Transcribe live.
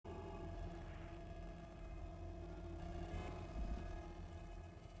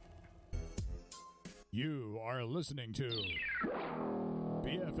You are listening to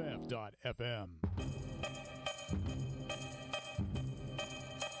BFF.FM.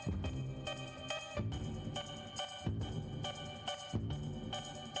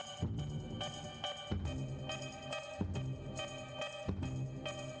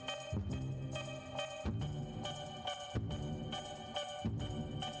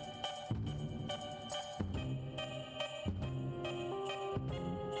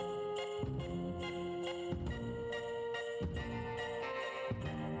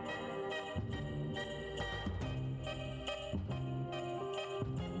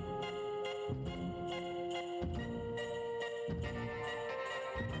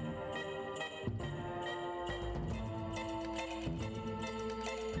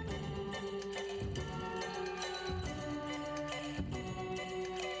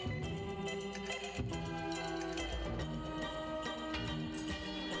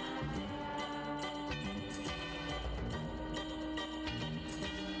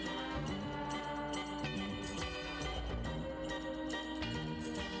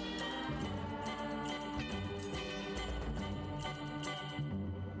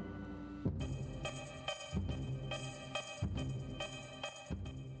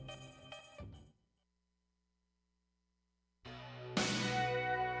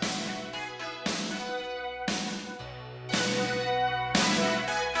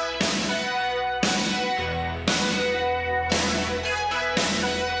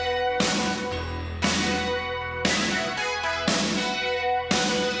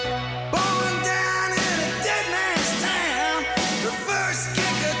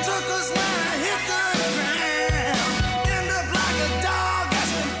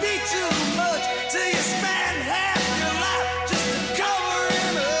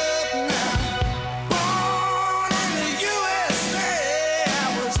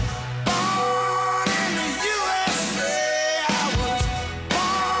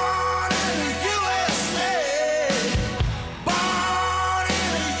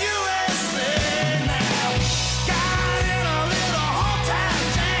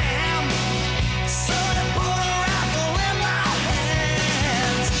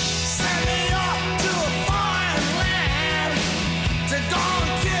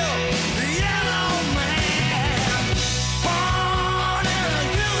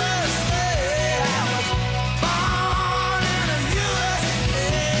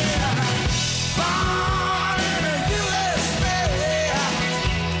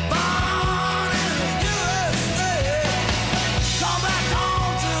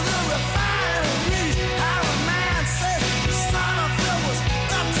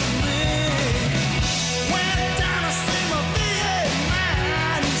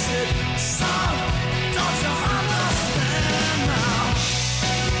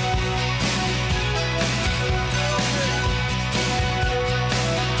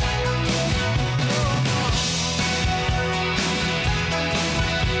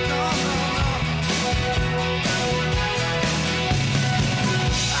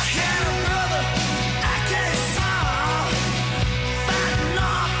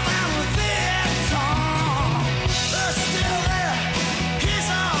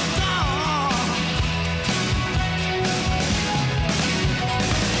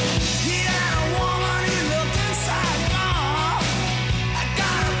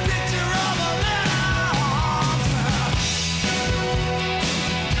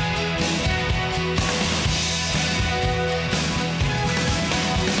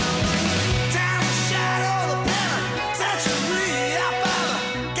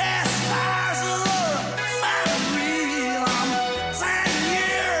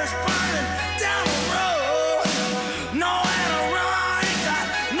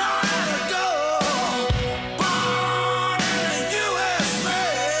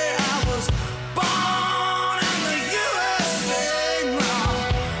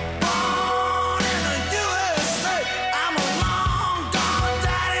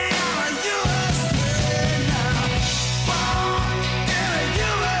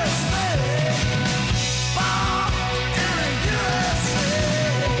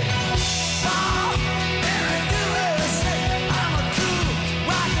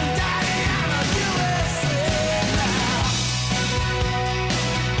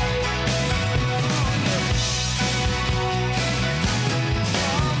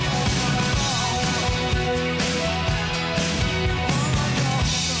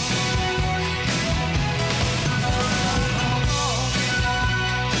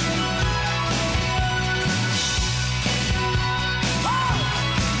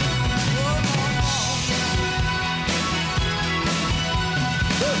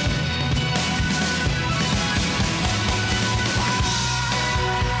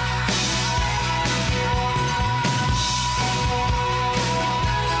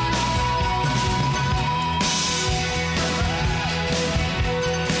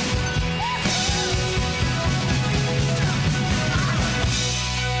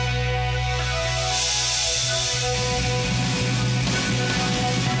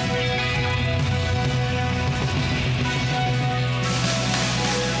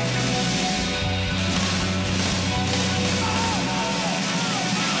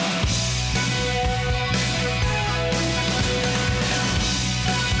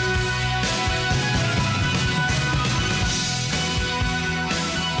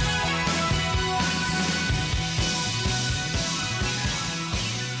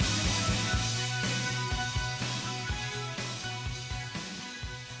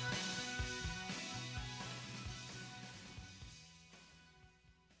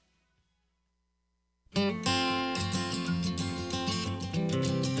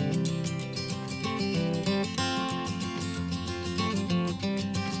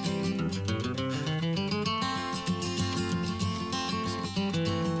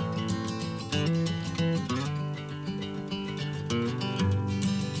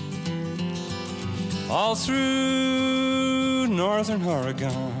 all through northern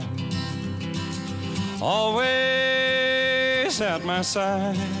Oregon, always at my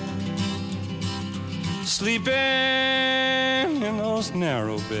side, sleeping in those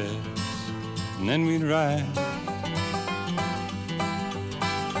narrow beds, and then we'd ride,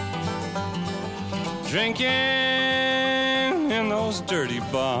 drinking in those dirty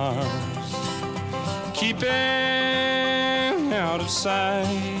bars, keeping out of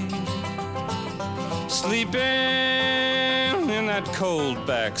sight, sleeping in that cold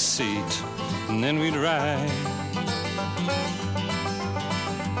back seat, and then we'd ride.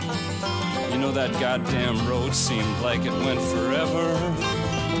 You know, that goddamn road seemed like it went forever.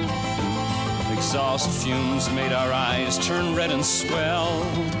 Exhaust fumes made our eyes turn red and swell.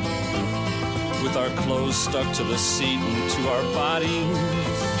 With our clothes stuck to the seat and to our bodies,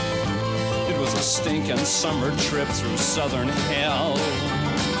 it was a stinking summer trip through southern hell.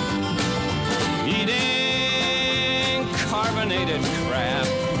 Eating carbonated crap,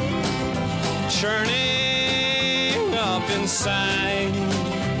 churning up inside,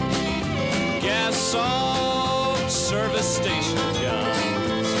 gas salt service station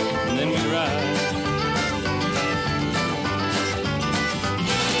jobs, and then we'd ride.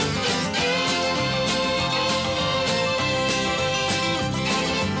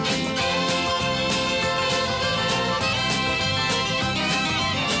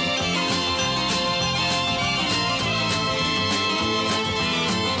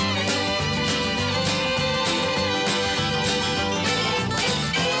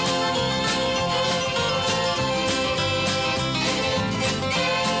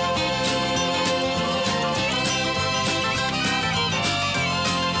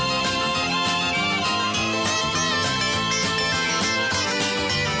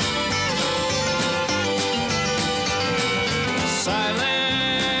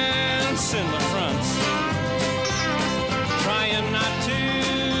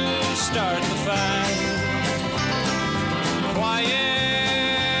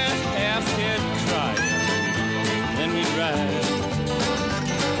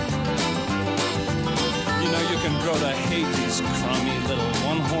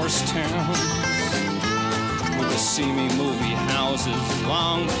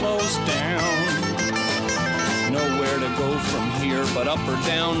 Long closed down, nowhere to go from here but up or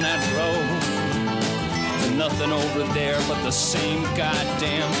down that road. And nothing over there but the same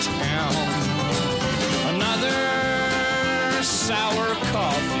goddamn town. Another sour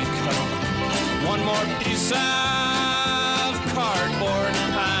coffee cup, one more piece of cardboard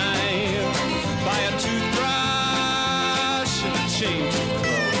pie, buy a toothbrush and a change of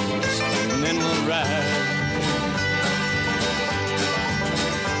clothes, and then we'll ride.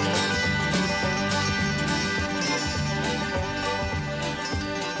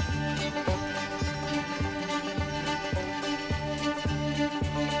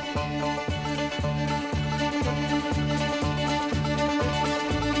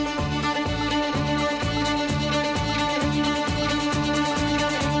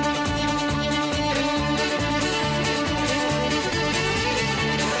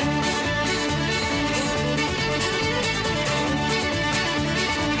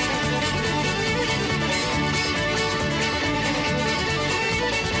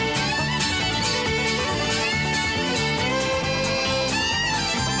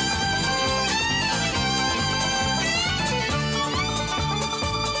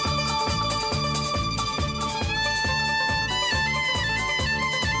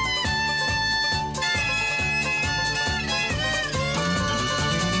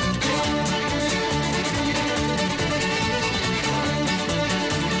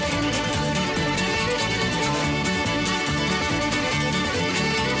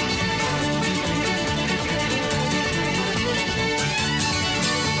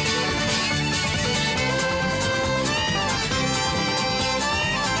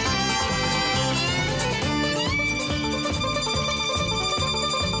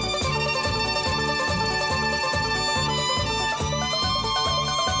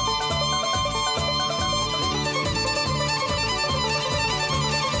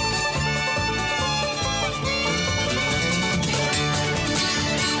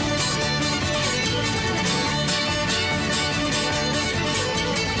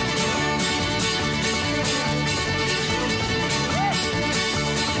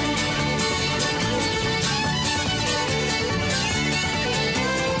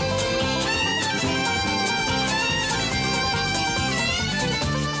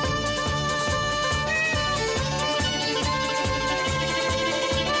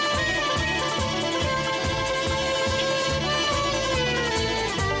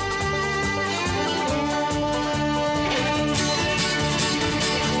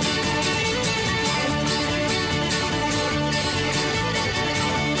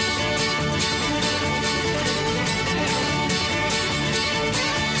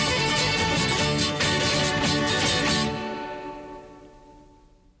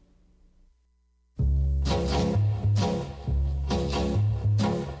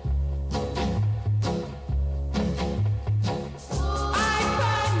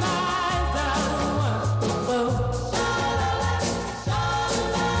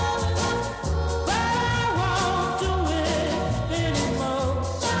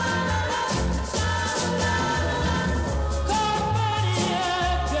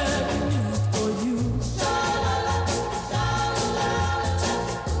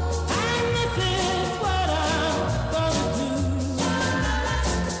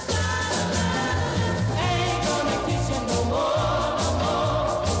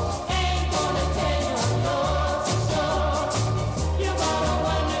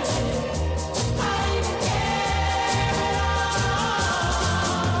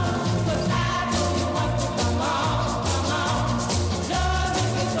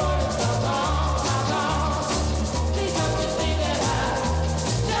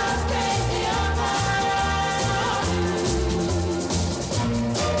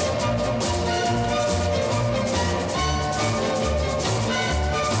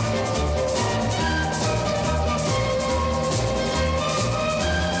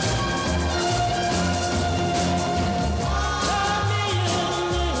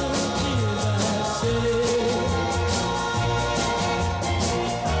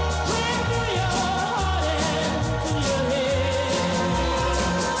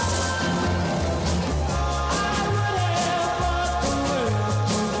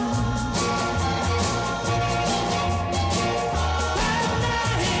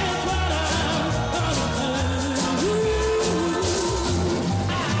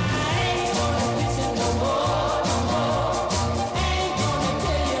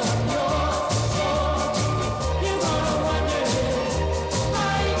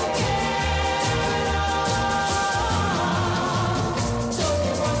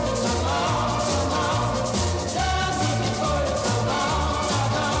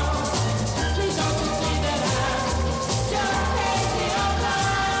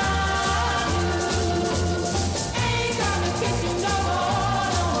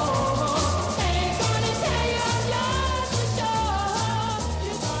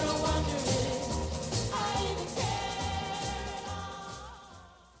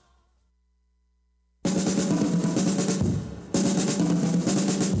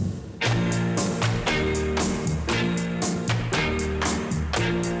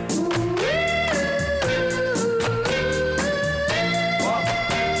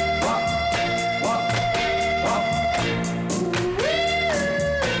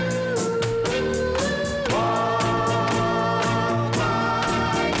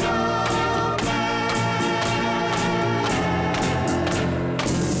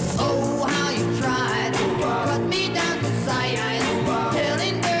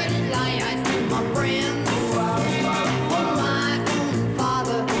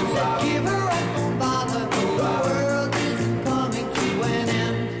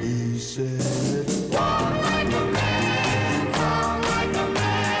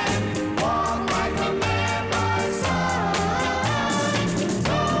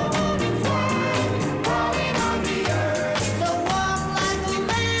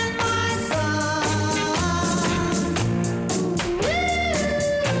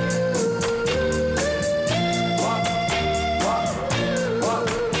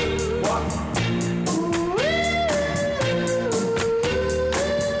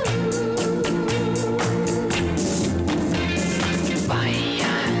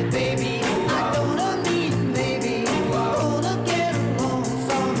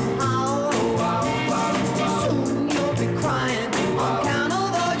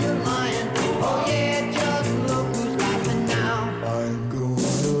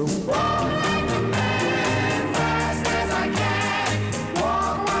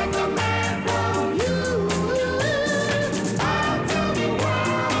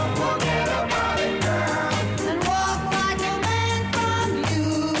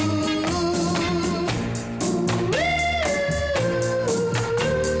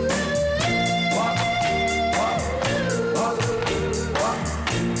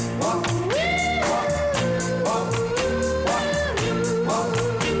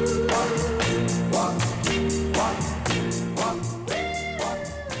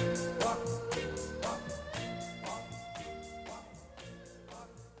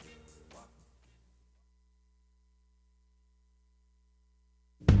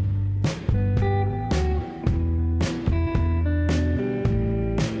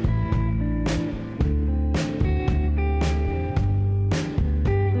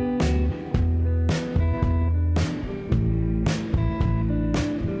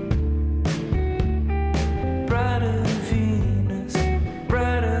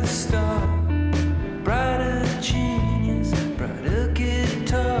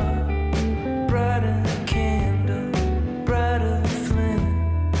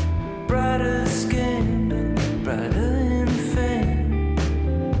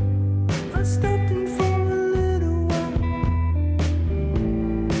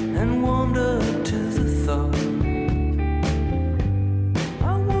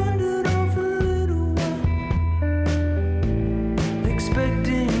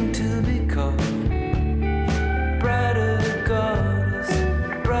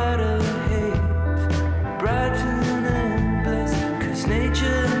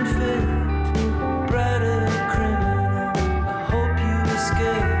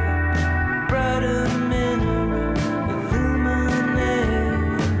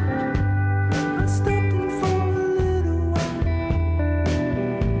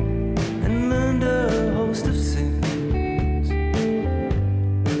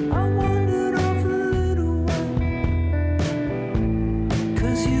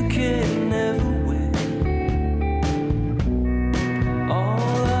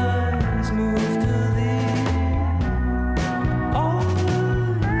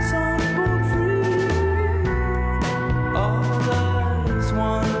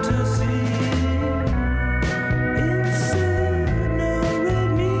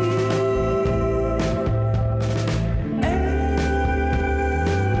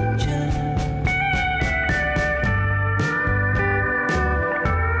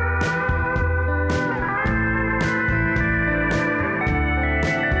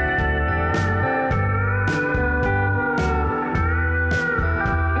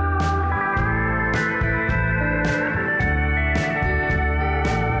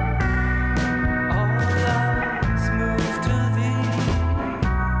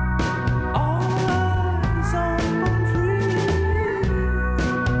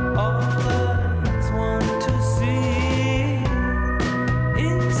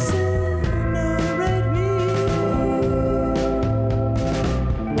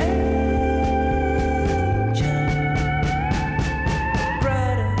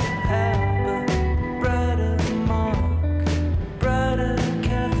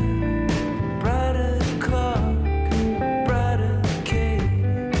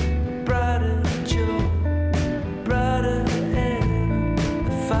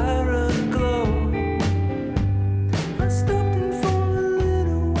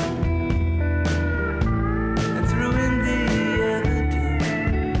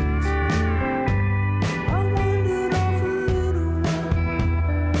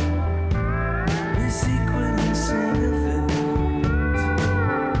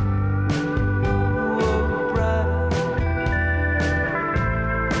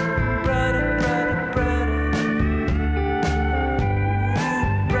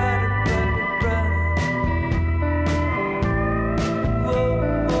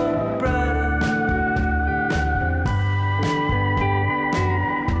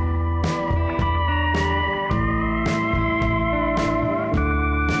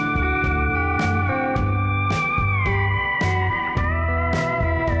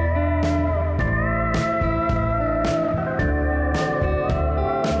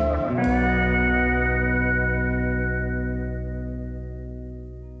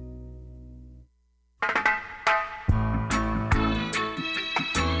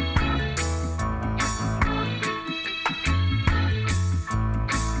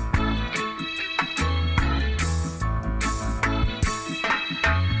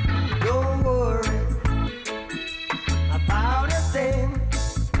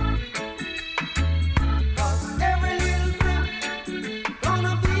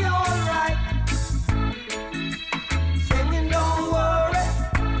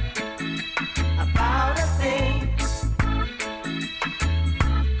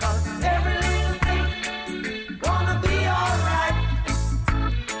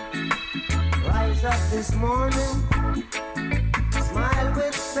 this morning, smile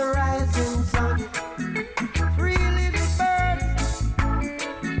with the rising sun. Three little birds,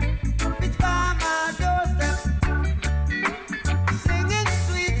 which by my doorstep, singing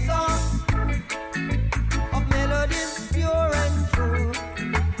sweet songs of melodies pure and true,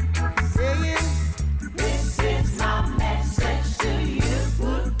 saying, this is my message to you.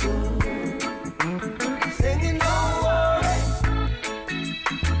 Singing, don't worry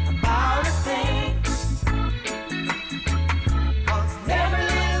about a thing, 'cause every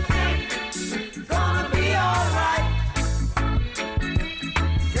little thing is gonna be alright.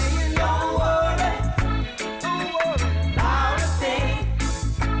 Saying, don't worry about a thing,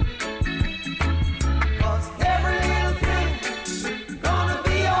 'cause every little thing is gonna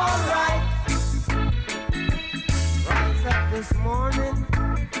be alright. Rise up this morning,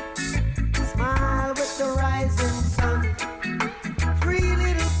 smile with the rising sun. Three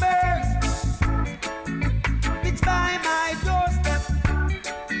little birds, which by my doorstep,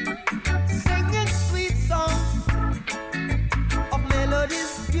 singing sweet songs of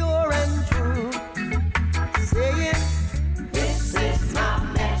melodies pure and true, saying, this is my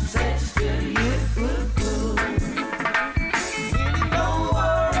message to you. Meaning, don't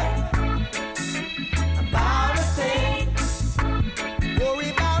worry about a thing. Worry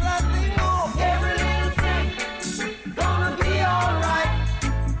about a thing, oh, every little thing gonna be alright.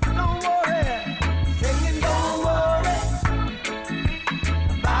 Don't worry, singing, don't worry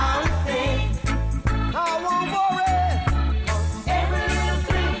about a thing. I won't worry, 'cause every little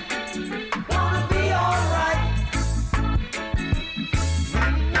thing gonna be alright.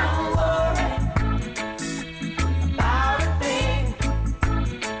 Don't worry about a thing,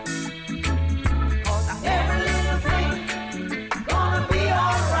 'cause every little thing gonna be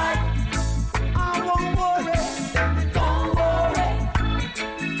alright. I won't worry, don't worry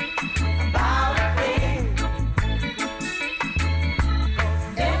about a thing, 'cause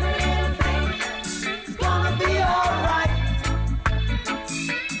every little thing is gonna be alright.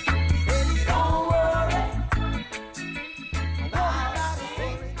 Don't worry about a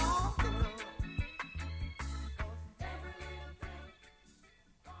thing, 'cause every little thing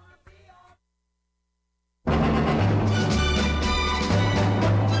gonna be alright.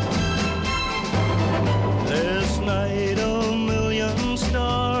 This night a million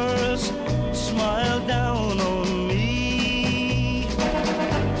stars smile down on me.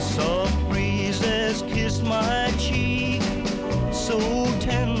 Soft breezes kiss my cheek so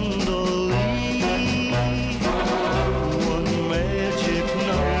tenderly. One magic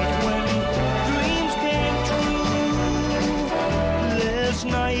night when dreams came true. This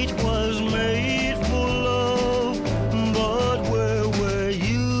night was made for love, but where were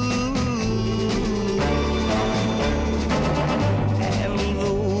you? And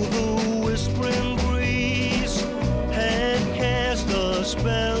though the whispering breeze had cast a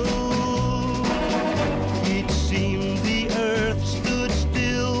spell, it seemed the earth stood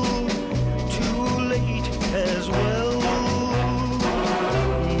still, too late as well.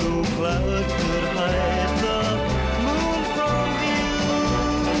 No cloud could hide the moon from view.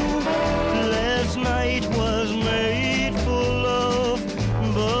 Last night was made for love,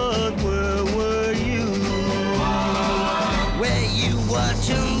 but where were you? Were you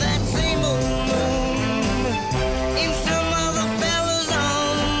watching that same old moon in some other fella's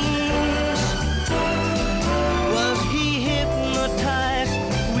arms? Was he hypnotized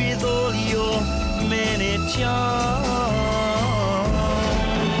with all your many charms?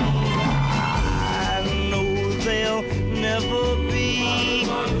 I know there'll never be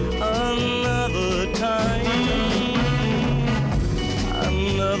another time,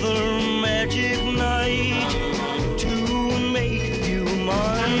 another magic night to make you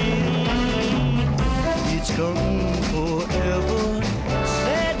mine.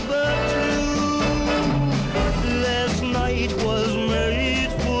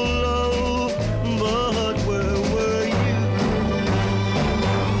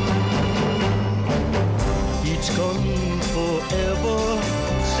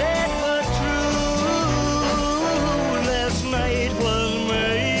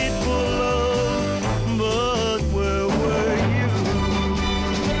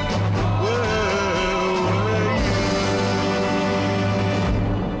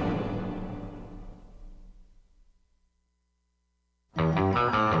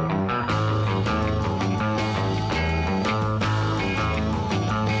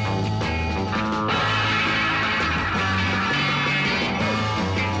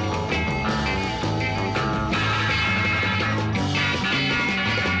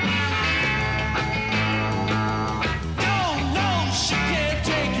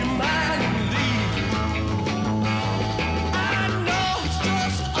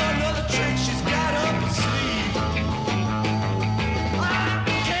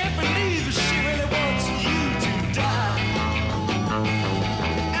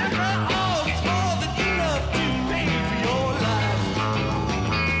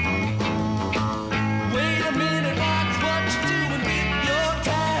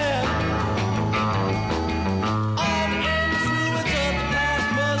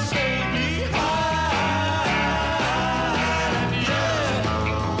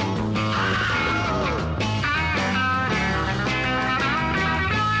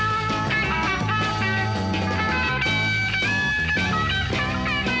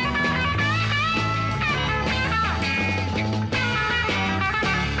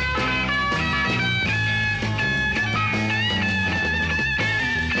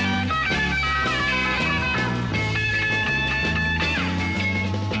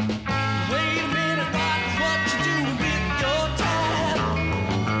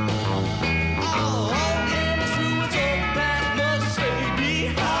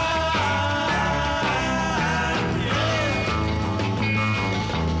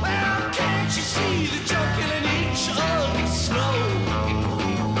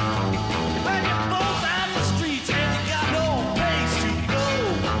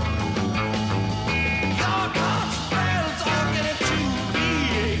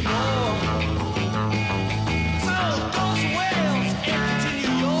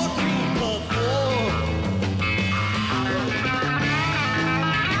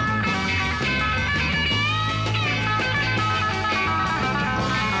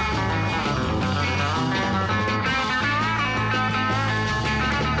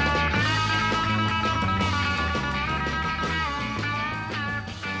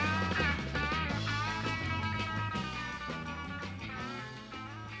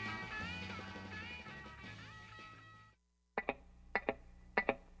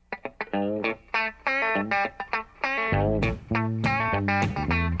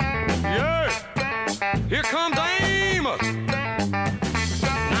 Yeah, here comes Amos.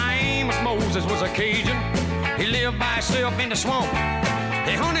 Now Amos Moses was a Cajun. He lived by himself in the swamp.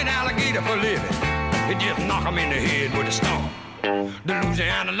 He hunted alligator for a living. He just knock him in the head with a stomp. The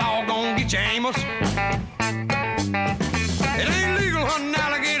Louisiana law gon' get you, Amos. It ain't legal hunting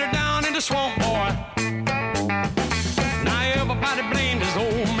alligator down in the swamp, boy. Now everybody blamed his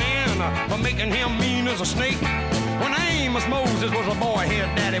old man for making him mean as a snake. When Amos Moses was a boy, his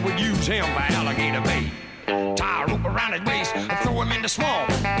daddy would use him for alligator bait. Tie a rope around his waist and throw him in the swamp.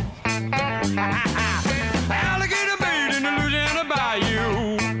 Alligator bait in the Louisiana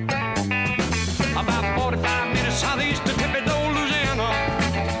bayou. About 45 minutes southeast of Thibodaux, Louisiana,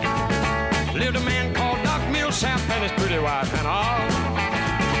 lived a man called Doc Millsap and his pretty wife Hannah.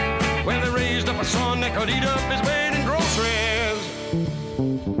 Well, they raised up a son that could eat up his weight in groceries.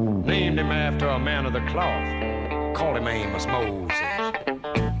 Named him after a man of the cloth. Called him Amos Moses.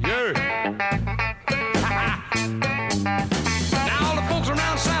 Yeah. Now all the folks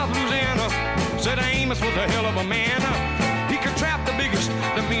around South Louisiana said Amos was a hell of a man. He could trap the biggest,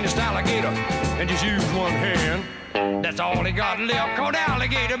 the meanest alligator and just use one hand. That's all he got left, called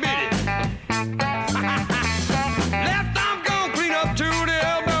alligator bit it. Left arm gone clean up to the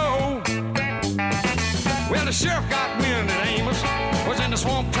elbow. Well, the sheriff got wind that Amos was in the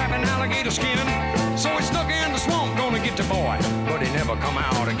swamp trapping alligator skin. So he snuck in the swamp, gonna get the boy, but he never come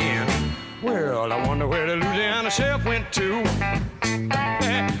out again. Well, I wonder where the Louisiana sheriff went to.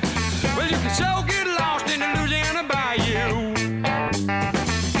 Well, you can so get lost in the Louisiana bayou.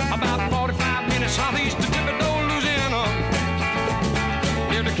 About 45 minutes southeast of Thibodaux, Louisiana,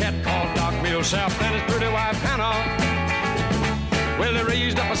 lived a cat called Doc Millsap and his pretty wife Hannah. Well, they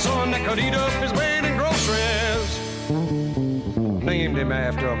raised up a son that could eat up his weight in groceries. Named him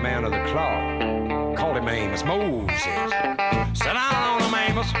after a man of the cloth. Called him Amos Moses. Sit down on him,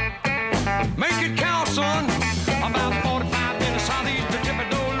 Amos. Make it count, son. About 45 minutes southeast of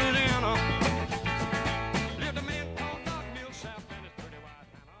Thibodaux, Louisiana, lived a man called Doc Millsap and his pretty wife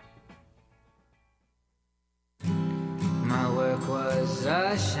Hannah. My work was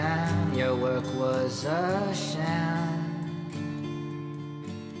a sham, your work was a sham.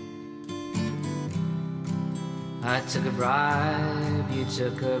 I took a bribe, you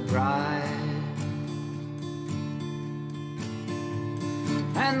took a bribe,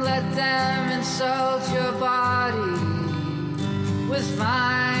 and let them insult your body with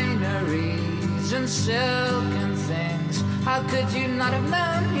fineries and silk and things. How could you not have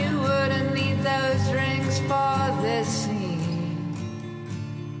known you wouldn't need those rings for this scene?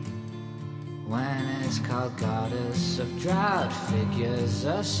 When it's called Goddess of Drought figures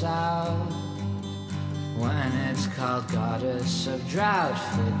us out. When it's called Goddess of Drought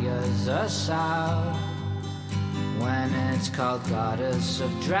figures us out. When it's called Goddess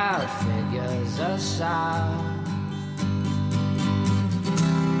of Drought figures us out.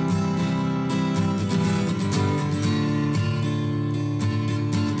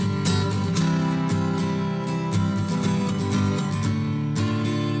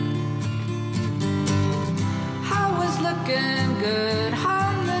 I was looking good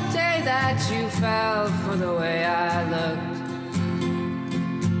on the day that you fell for the way I looked.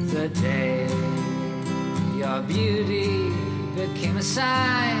 The day your beauty became a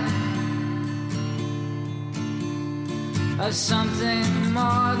sign of something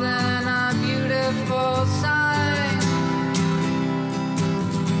more than a beautiful sign.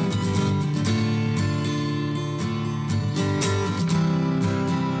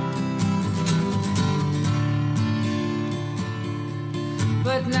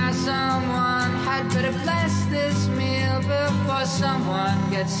 But now someone had better bless this meal before someone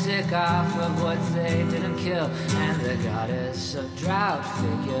gets sick off of what they didn't kill. And the Goddess of Drought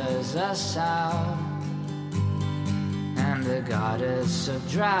figures us out. And the Goddess of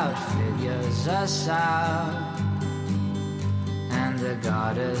Drought figures us out. And the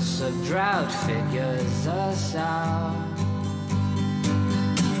Goddess of Drought figures us out.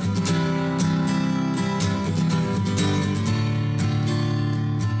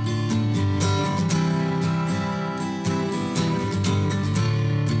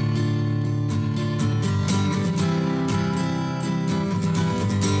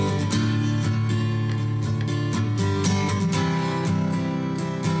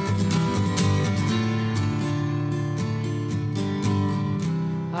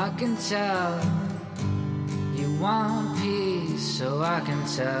 I can tell you want peace, so I can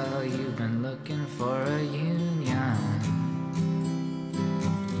tell you've been looking for a union.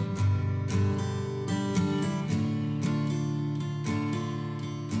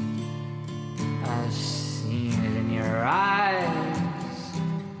 I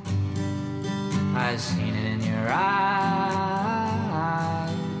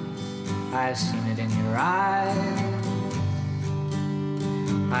I've seen it in your eyes.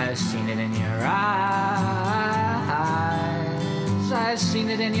 I've seen it in your eyes. I've seen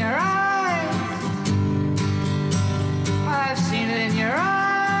it in your eyes. I've seen it in your eyes.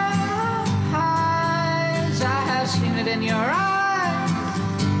 I have seen it in your eyes.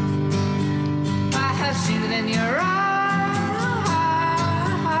 I have seen it in your eyes.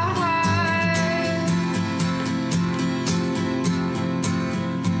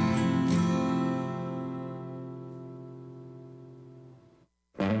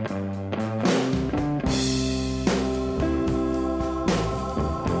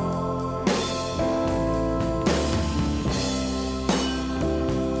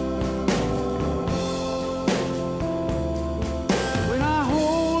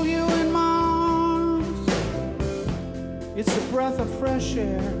 It's a breath of fresh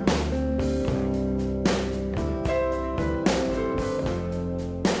air.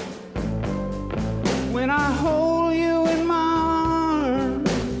 When I hold you in my arms,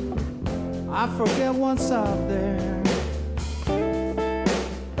 I forget what's out there.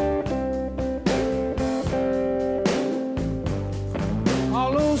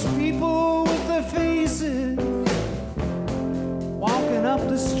 All those people with their faces walking up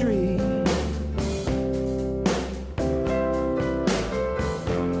the street.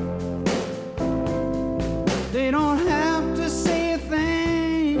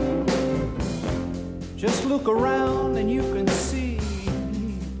 Look around and you can see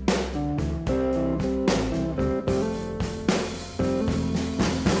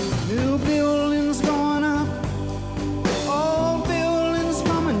new buildings going up, old buildings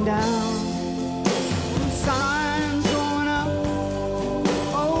coming down, signs going up,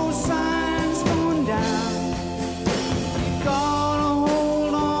 old signs going down. You gotta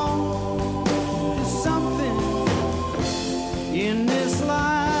hold on to something in this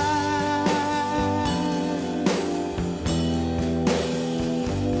life.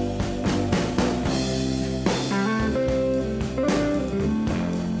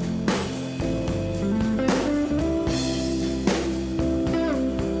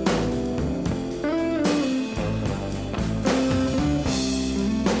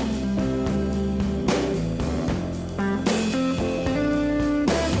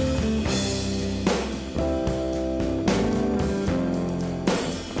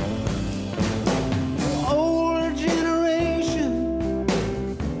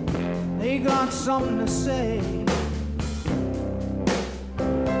 Something to say,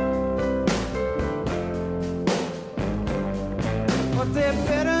 but they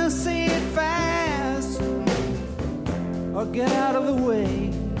better say it fast or get out of the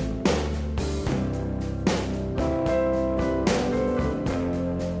way.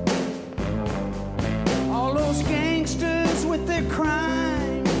 All those gangsters with their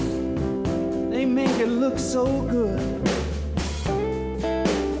crimes, they make it look so good.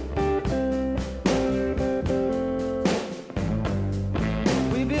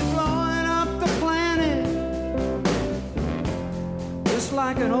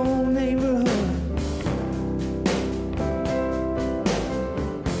 Like an old neighborhood.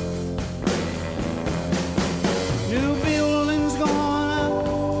 New buildings going up,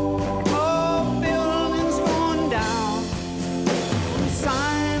 old buildings going down,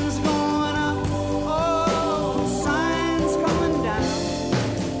 signs going up, old signs coming down.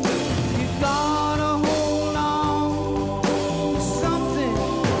 You gotta hold on to something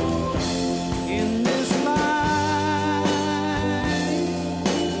in this life.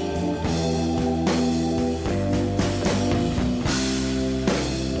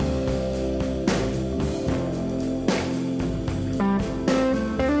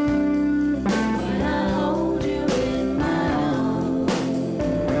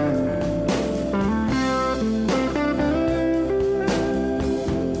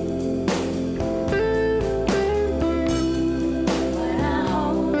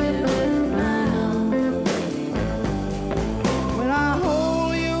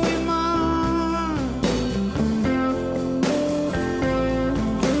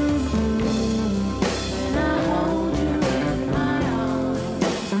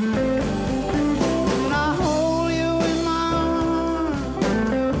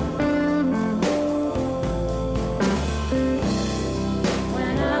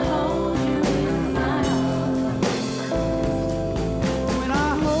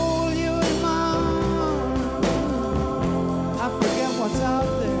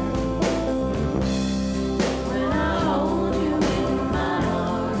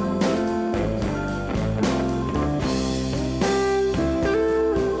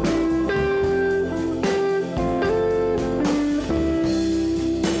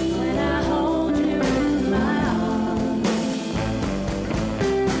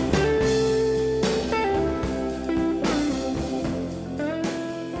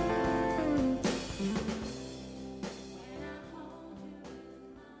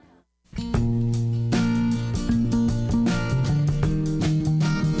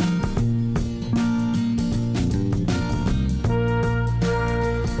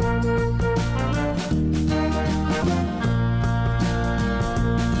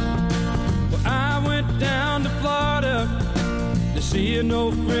 see an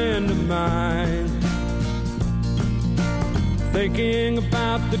old friend of mine, thinking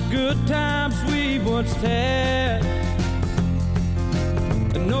about the good times we once had,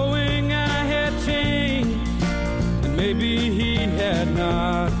 and knowing I had changed and maybe he had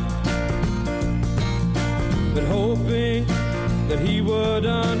not, but hoping that he would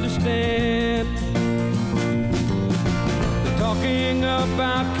understand. They're talking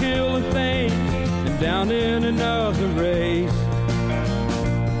about killing things and down in another race.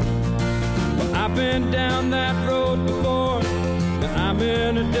 Well, I've been down that road before, and I'm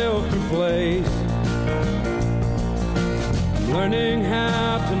in a different place. I'm learning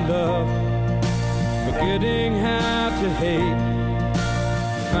how to love, forgetting how to hate,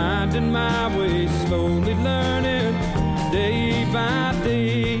 finding my way, slowly learning day by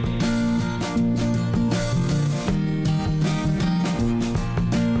day.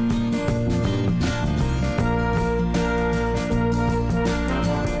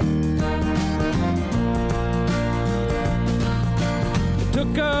 It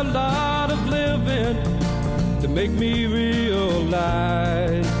took a lot of living to make me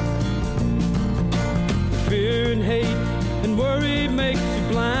realize fear and hate and worry makes you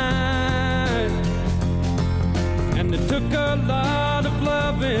blind. And it took a lot of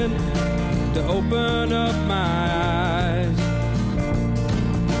loving to open up my eyes.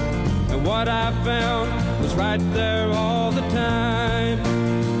 And what I found was right there all the time.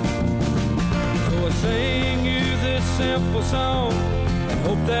 So I sing you this simple song and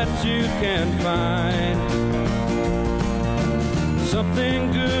hope that you can find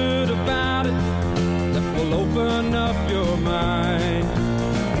something good about it that will open up your mind.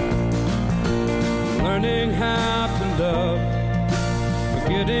 Learning how to love,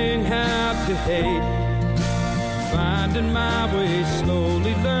 forgetting how to hate, finding my way,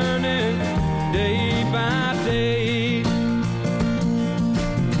 slowly learning day by day.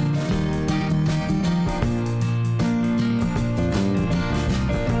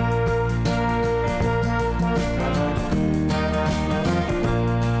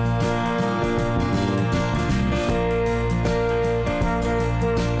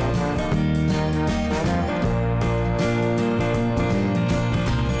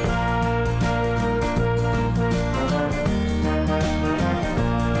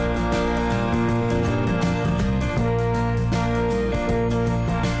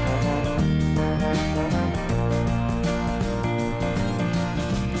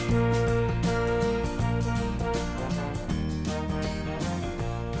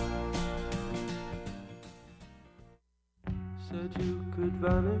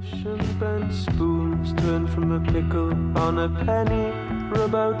 And bent spoons turned from a pickle on a penny,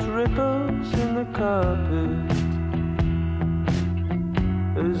 rub out ripples in the carpet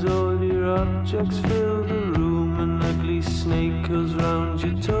as all your objects fill the room. An ugly snake curls round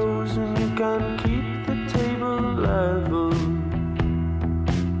your toes and you can't keep the table level.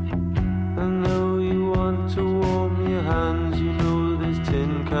 And though you want to warm your hands, you know there's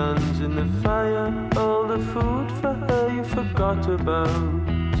tin cans in the fire, all the food for her you forgot about.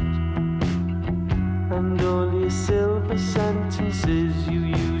 And all your silver sentences you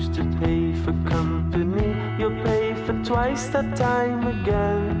used to pay for company, you'll pay for twice that time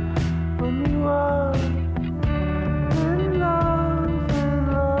again when you are in love, in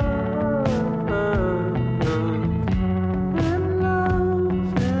love, in love, in love, in love,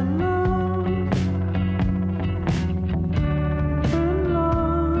 in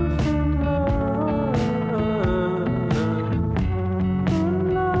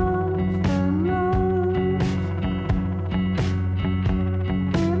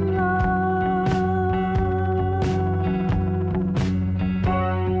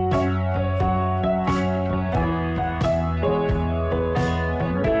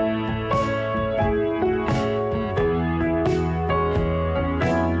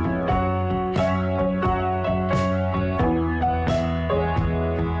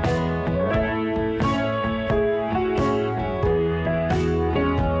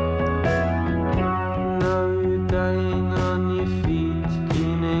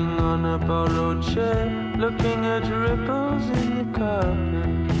looking at ripples in the carpet.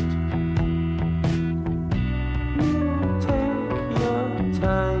 You take your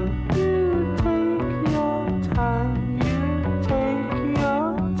time, you take your time, you take your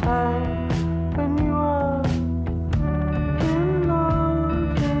time when you are in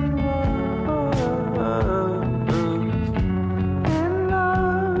love, in love, in love, in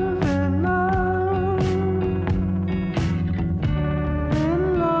love, in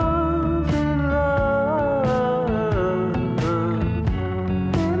love, in love.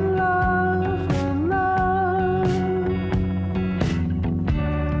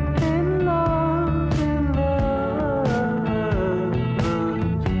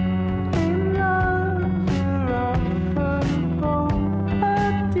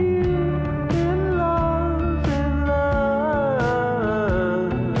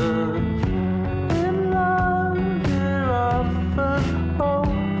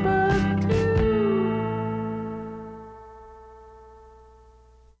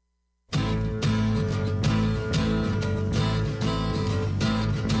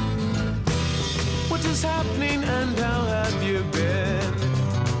 is happening and how have you been?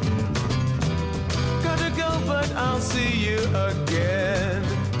 Gotta go, but I'll see you again.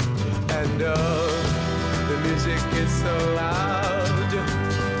 And oh, the music is so loud.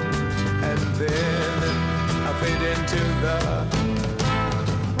 And then I fade into the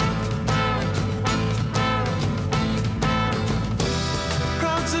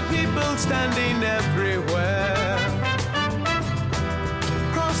crowds of people standing everywhere.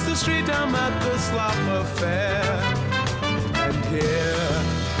 Across the street I'm at the Slop Affair. And here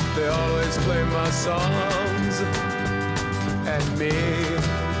they always play my songs. And me,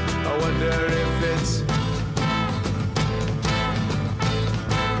 I wonder if it's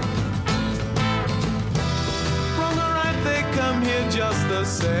wrong or right. They come here just the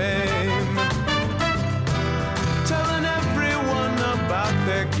same, telling everyone about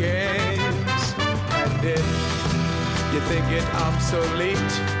their games. And if you think it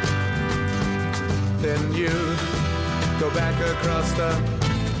obsolete, then you go back across the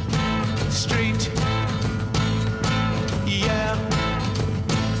street. Yeah,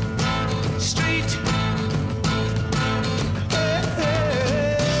 street.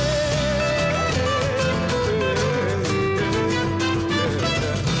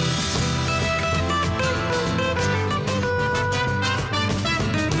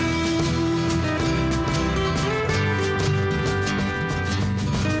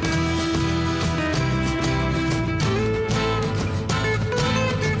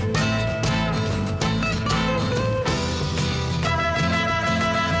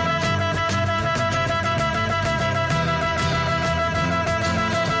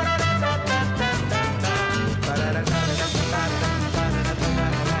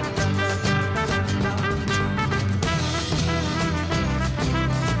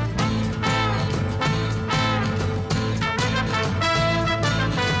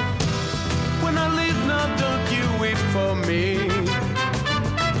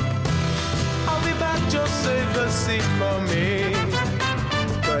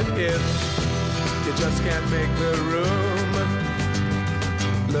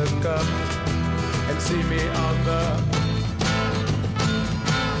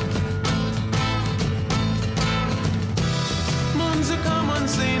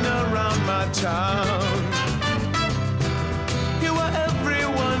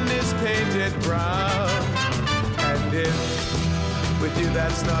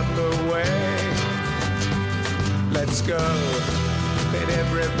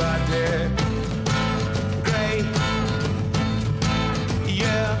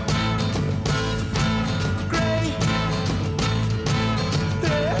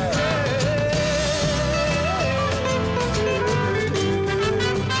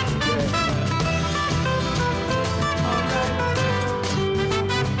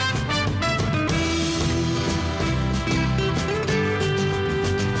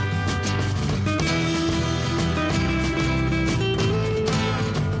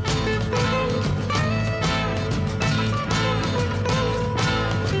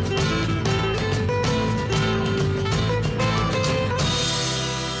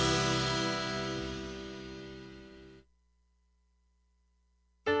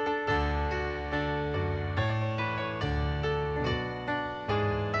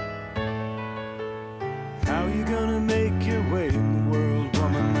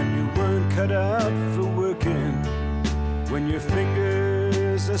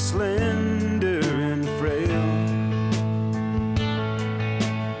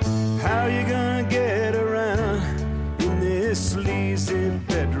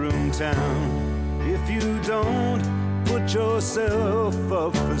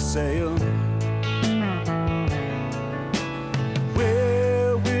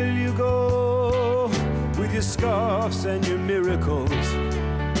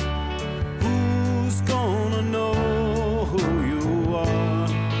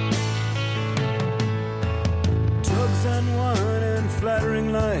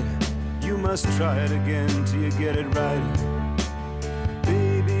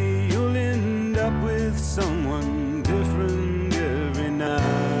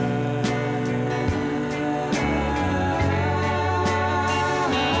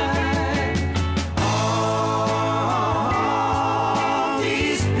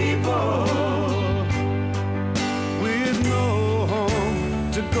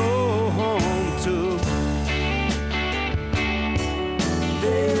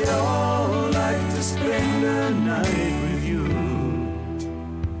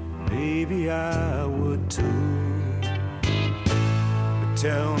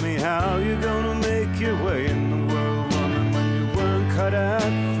 Tell me how you're gonna make your way in the world, woman, when you weren't cut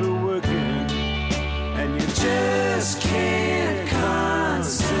out for working. just can't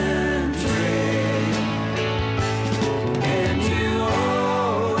concentrate, and you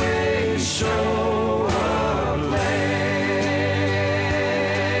always show up late.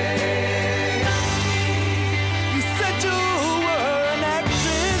 You said you were an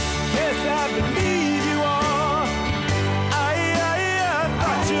actress, yes, I believe you are. I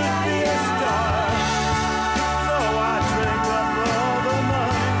thought you'd be a star, so I drank up all the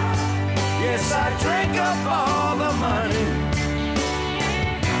money. Yes, I drank up all the money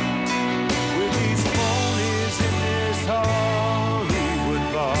with these phonies in this Hollywood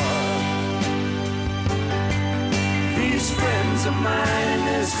bar. These friends of mine in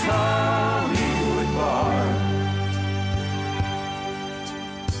this Hollywood bar.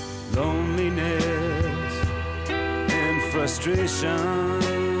 Loneliness and frustration,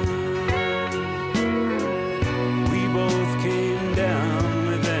 we both came down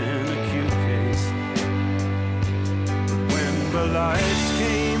with an acute case. When the lights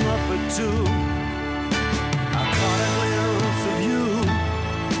came up at 2, I caught a glimpse of you,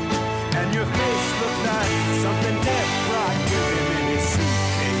 and your face looked like something Death brought with him in his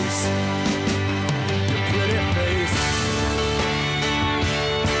suitcase. Your pretty face,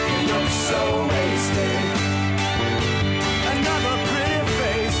 you look so wasted. Another pretty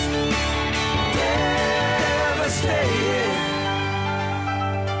face, devastated.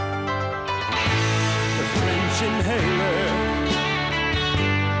 The French inhaler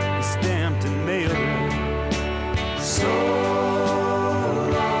is stamped and mailed. So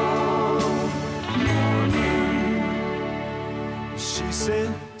long, Norman. She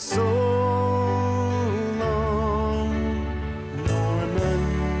said, so long, Norman.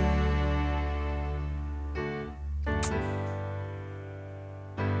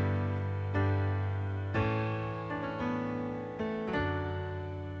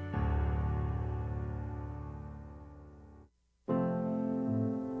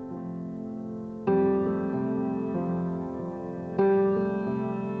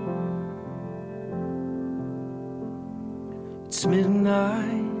 It's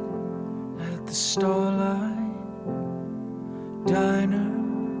midnight at the Starlight Diner.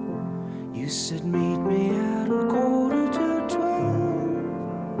 You said meet me at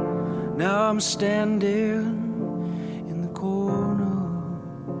 11:45. Now I'm standing in the corner,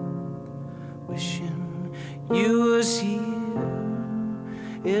 wishing you was here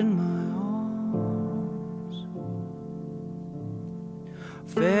in my arms.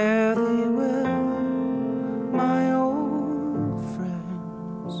 Fare thee well, my old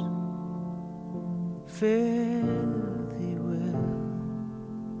friends. Fare thee well.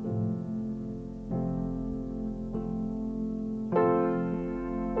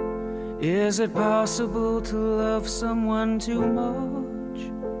 Is it possible to love someone too much?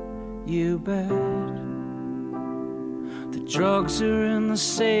 You bet. The drugs are in the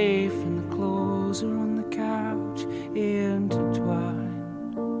safe and the clothes are on the couch,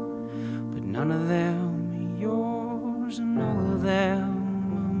 intertwined. But none of them are yours and all of them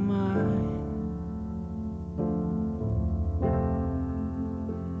are mine.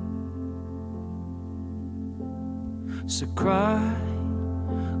 So cry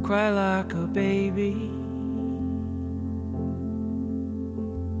like a baby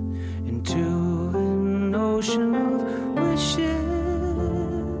into an ocean of wishes,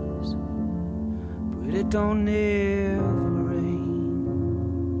 but it don't ever rain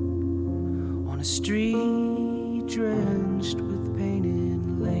on a street drenched with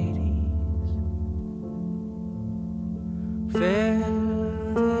painted ladies. Fare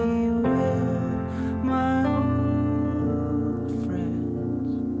thee well, my old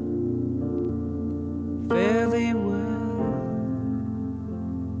friends. Fare thee well.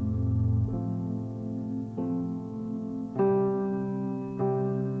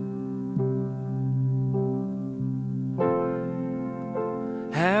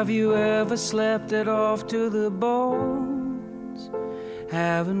 Have you ever slept it off to the bones?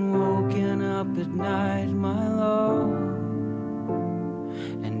 Haven't woken up at night, my love,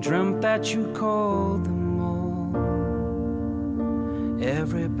 and dreamt that you called them all.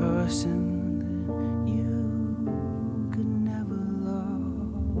 Every person that you could never love.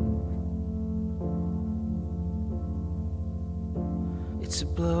 It's a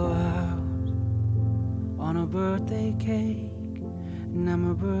blowout on a birthday cake, and I'm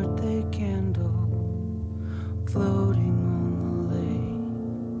a birthday candle floating on the lake.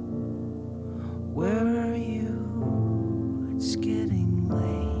 Where are you? It's getting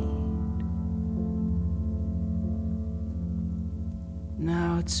late.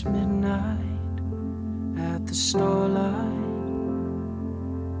 Now it's midnight at the Starlight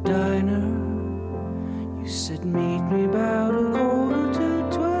Diner. You said meet me about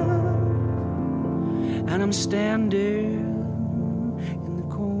 11:45, and I'm standing in the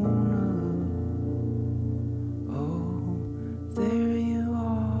corner. Oh, there you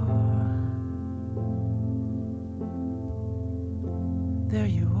are. There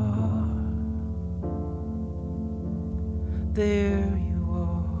you are. There you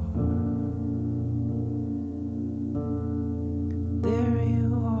are. There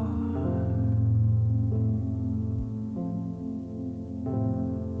you are.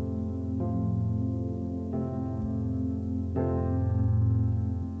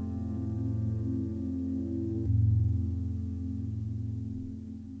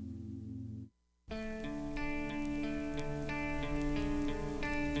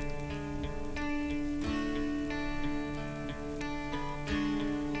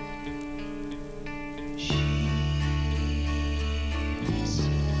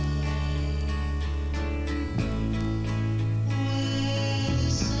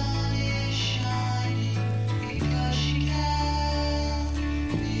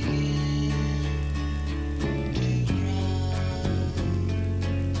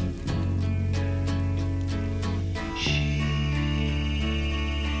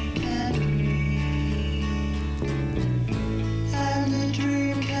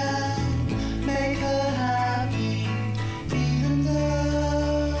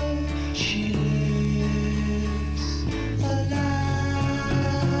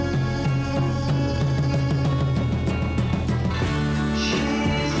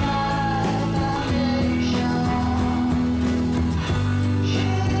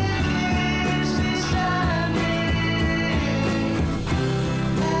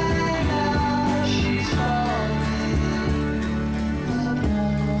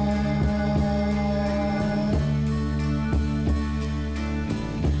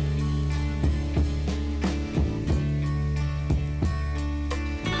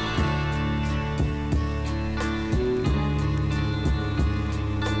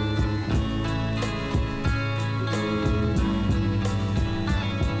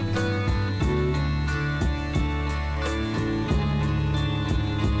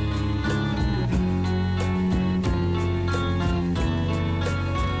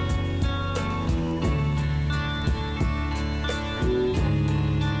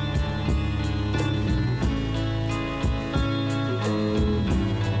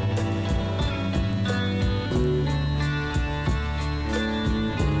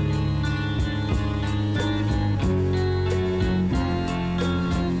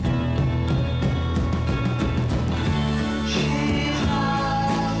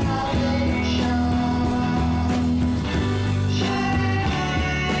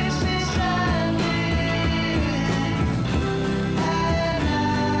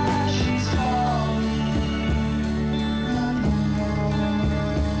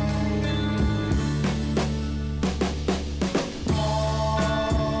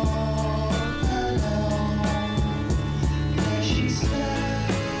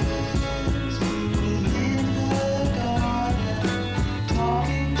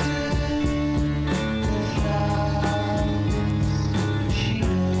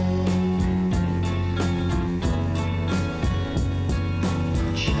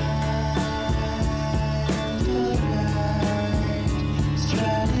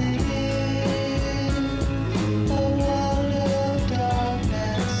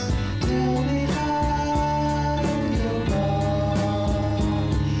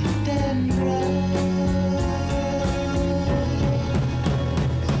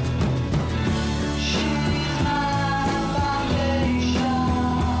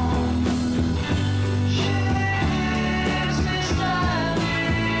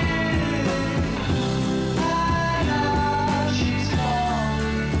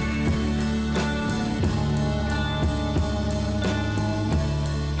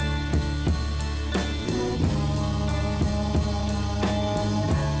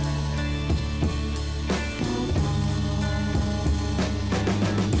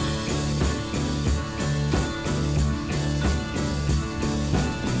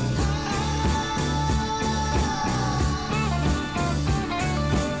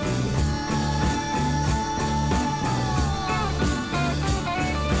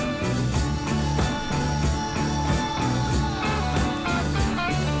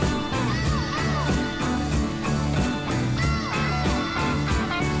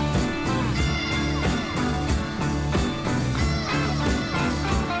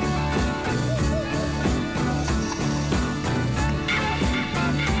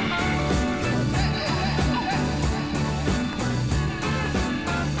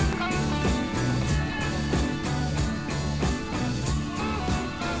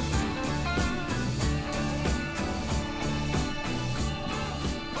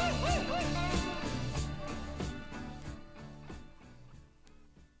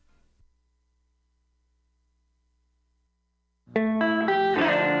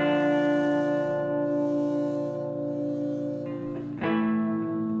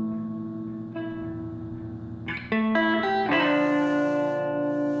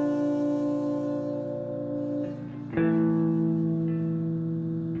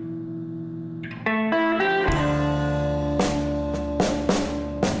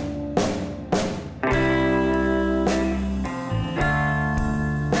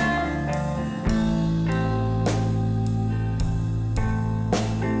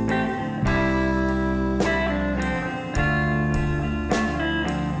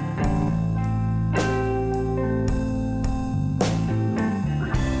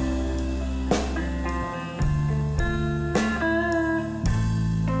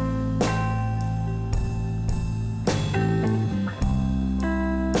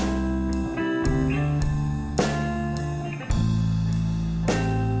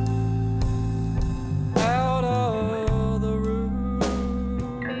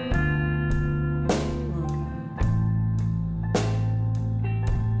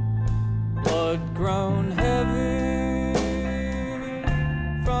 blood grown heavy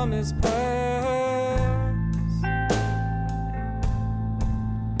from his past.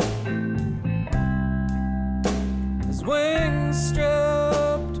 His wings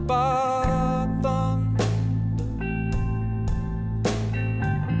stripped by thunder,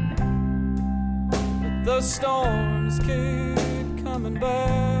 but those storms keep coming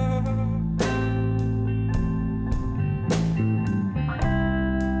back.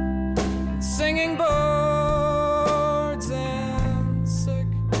 Singing birds in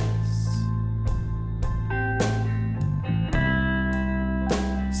sickness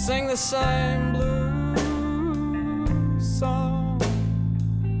sing the same blues song.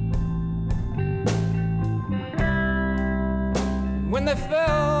 And when they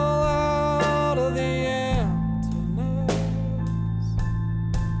fell out of the emptiness,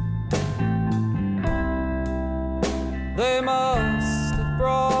 they must have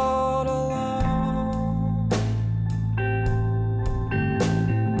brought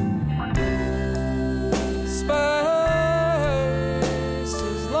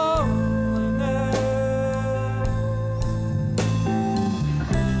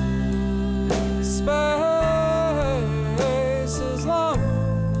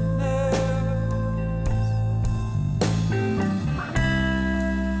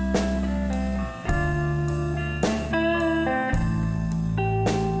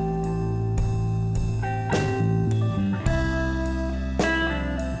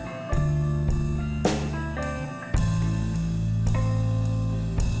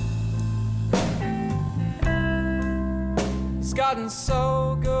gotten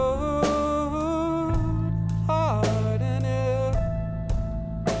so good hiding it.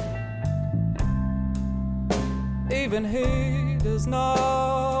 Even he does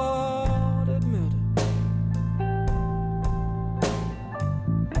not admit it.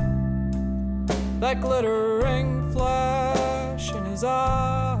 That glittering flash in his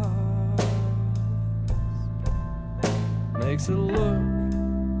eyes makes it look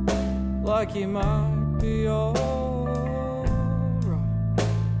like he might be all.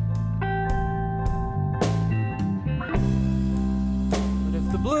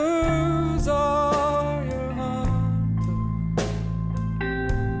 Blues are your hunter,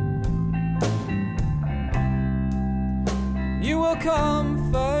 you will come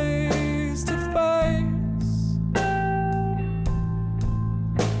face to face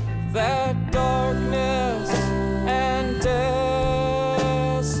that darkness and desolation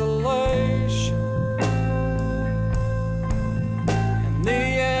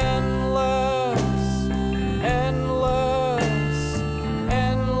and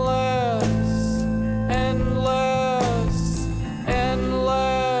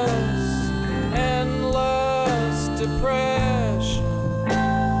the depression.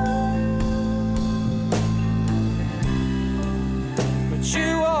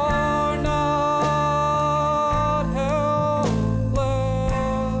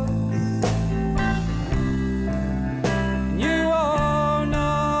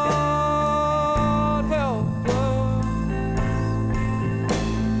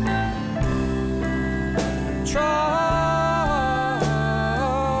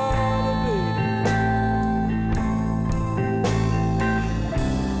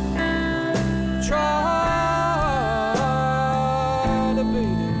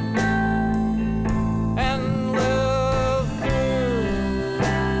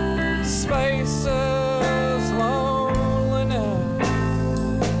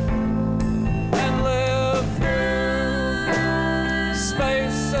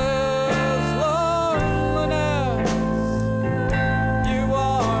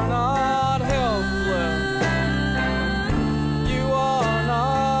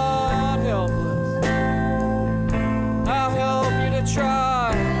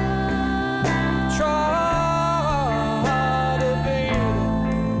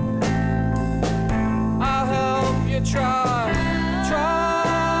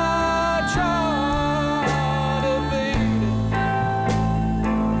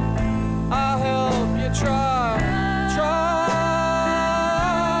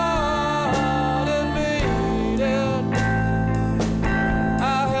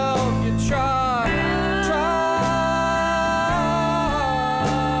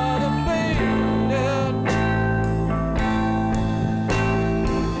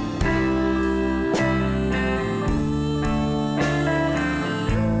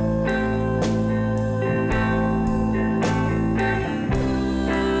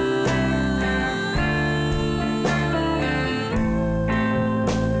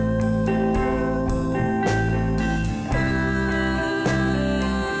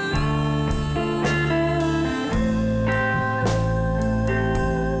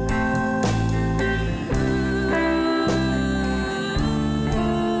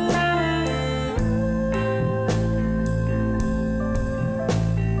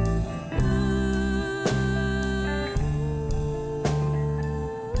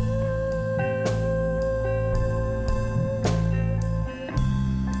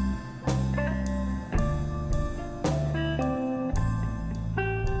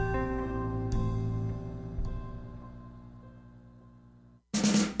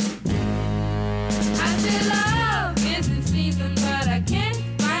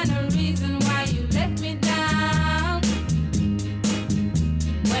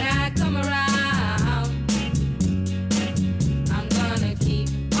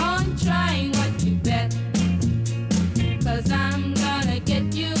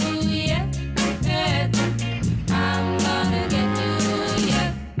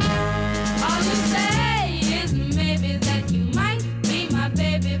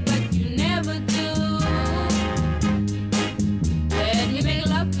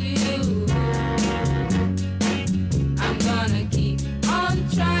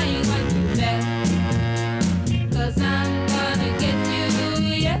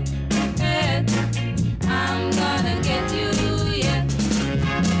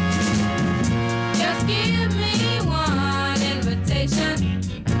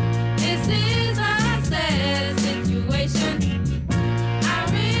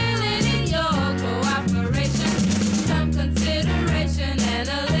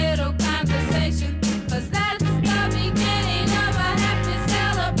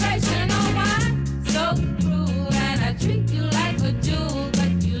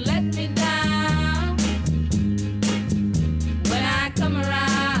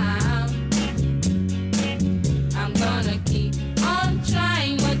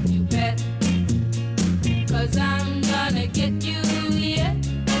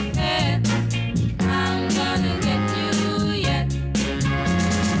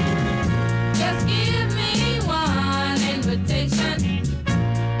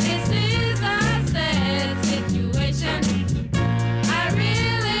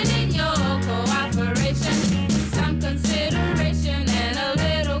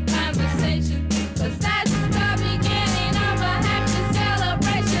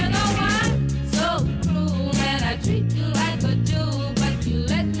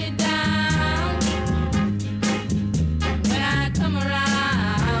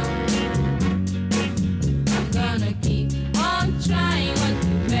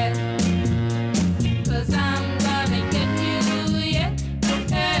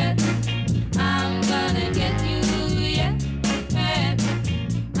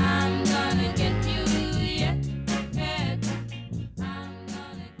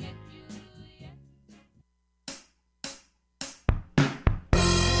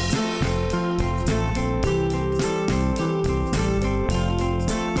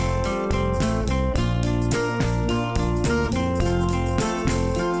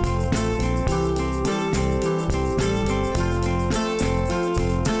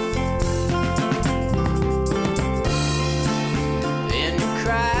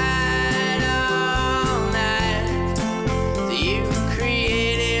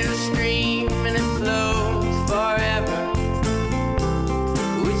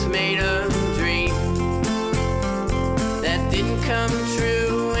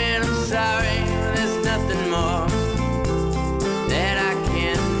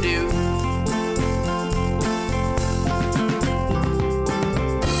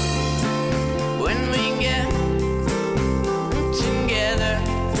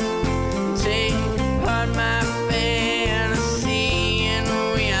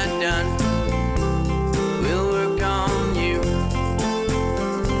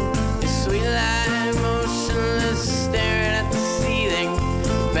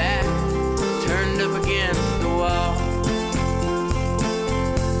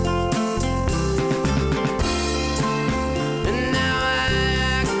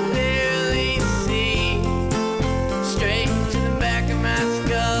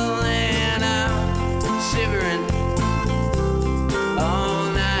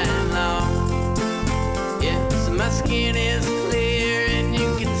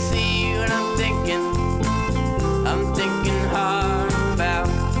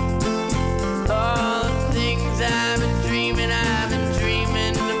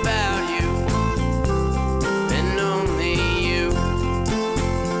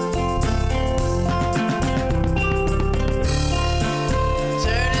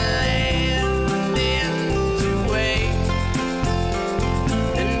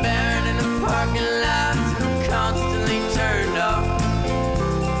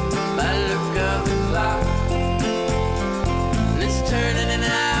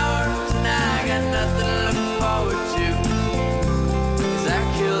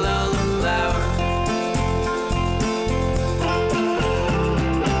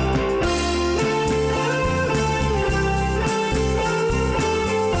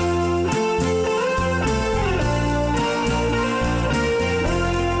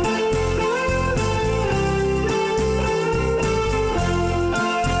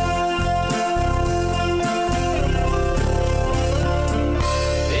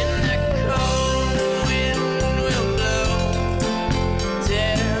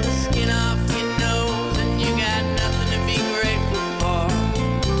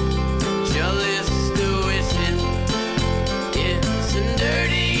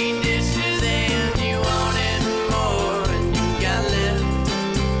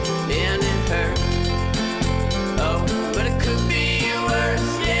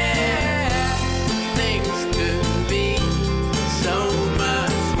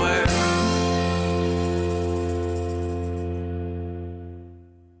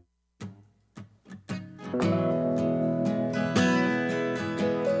 Katie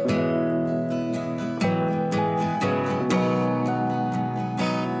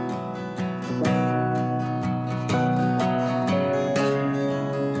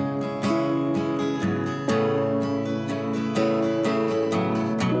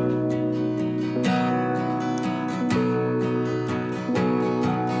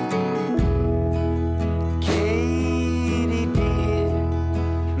dear,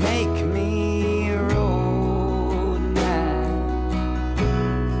 make me roll.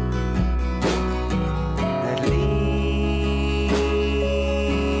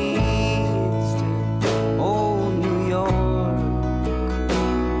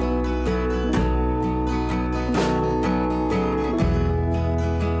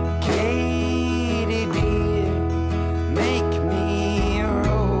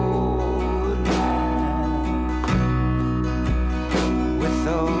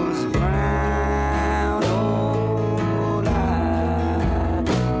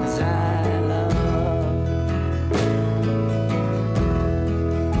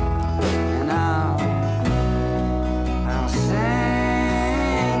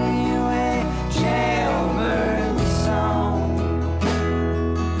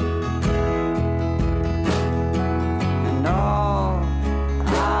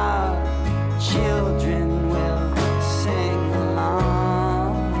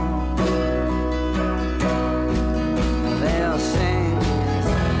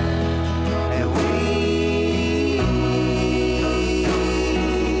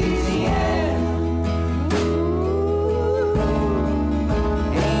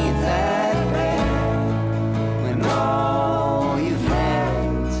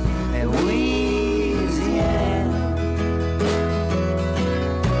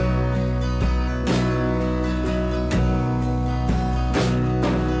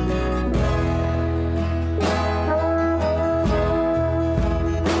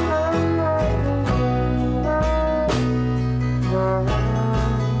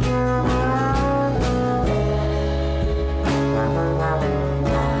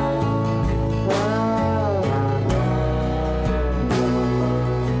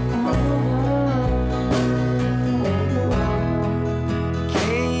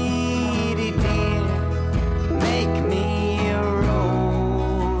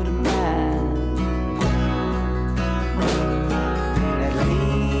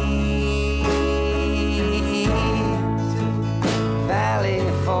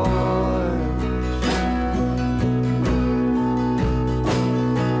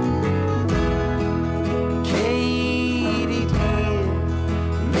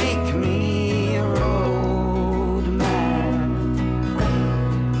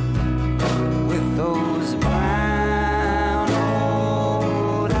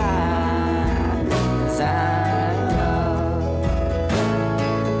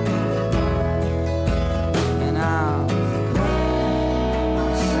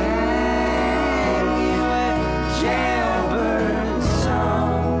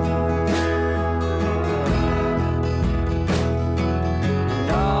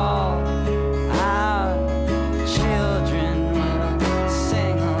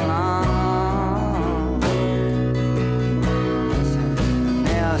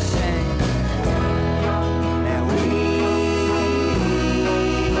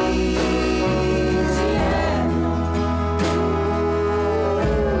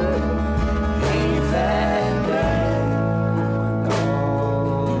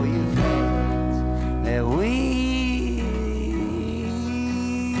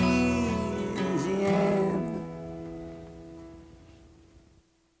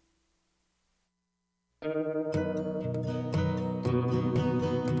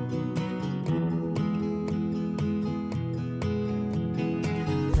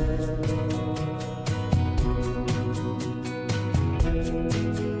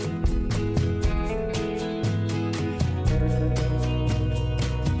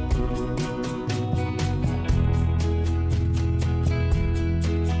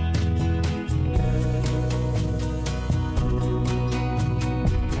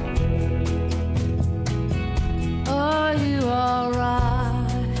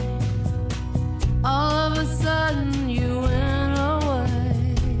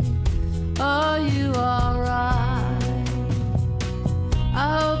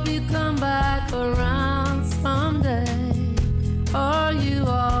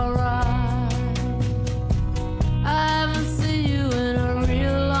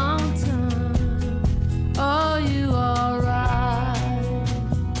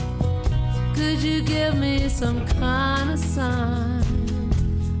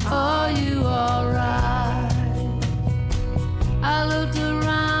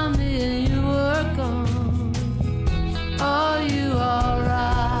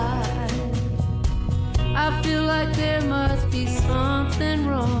 something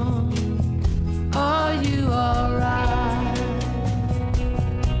wrong? Are you alright?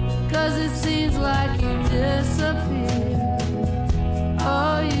 'Cause it seems like you disappeared.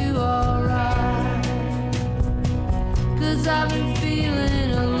 Are you alright? 'Cause I've been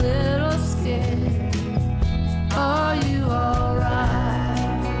feeling a little scared. Are you alright?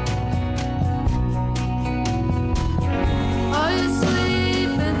 Are you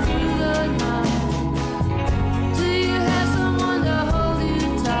sleeping through the night? Do you have someone to hold you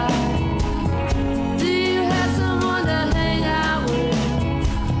tight? Do you have someone to hang out with?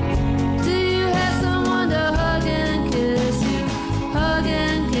 Do you have someone to hug and kiss you? Hug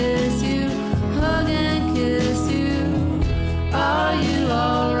and kiss you, hug and kiss you. Are you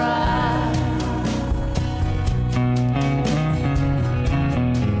alright?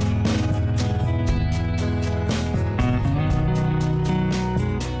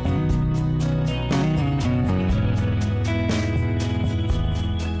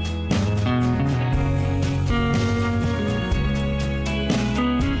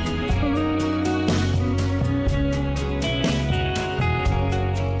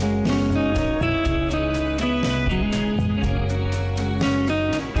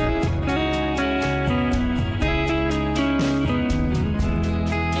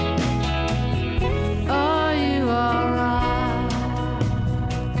 Are you alright?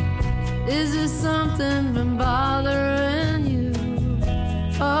 Is there something been bothering you?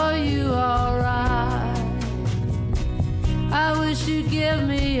 Are you alright? I wish you'd give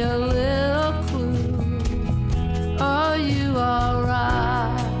me a little clue. Are you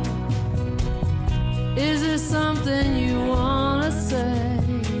alright? Is there something you wanna say?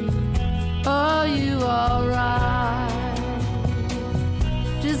 Are you alright?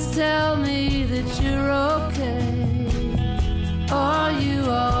 Just tell me that you're okay. Are you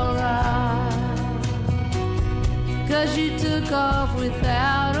alright? 'Cause you took off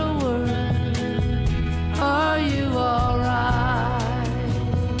without a word. Are you alright?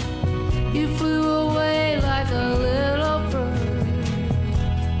 You flew away like a little bird.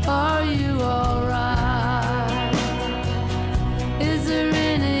 Are you alright? Is there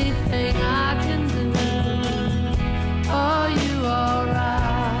anything I can do? Are you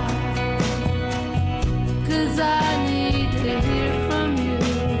alright? 'Cause I need to hear from you.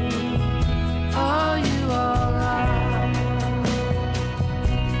 Are you alright?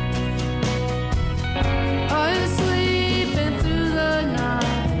 Are you sleeping through the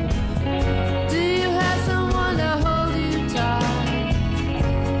night? Do you have someone to hold you tight?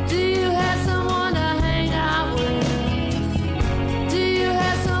 Do you have someone to hang out with? Do you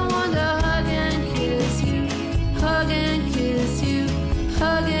have someone to hug and kiss you? Hug and kiss you,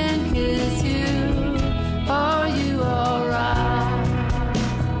 hug and kiss you. Are you alright?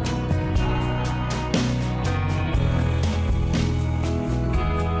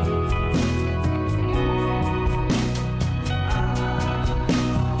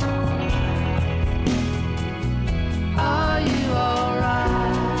 Are you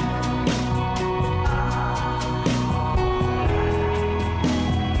alright?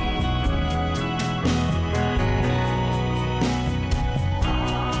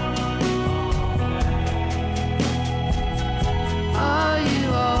 Are you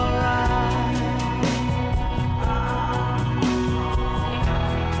alright?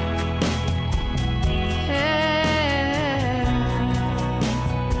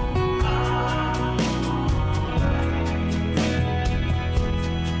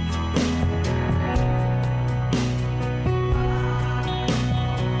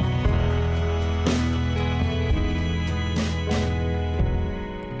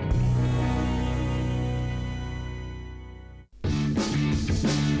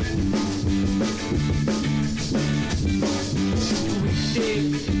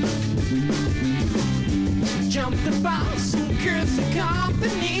 Jump the boss and curse the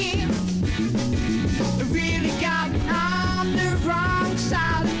company. Really got on the wrong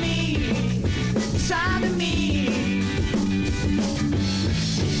side of me, side of me.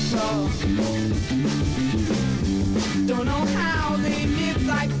 So, don't know how they live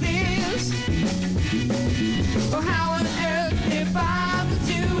like this, or how on earth they bother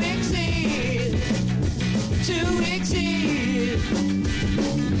to exist, to exist.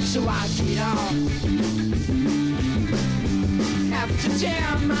 So I get off, have to tear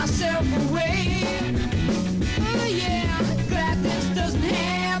myself away. Oh yeah, glad this doesn't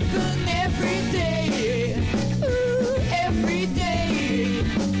happen every day. Ooh, every day.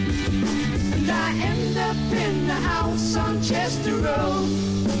 And I end up in the house on Chester Road,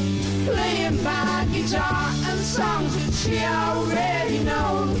 playing my guitar and songs that she already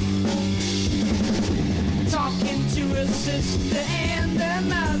knows. Talking to her sister and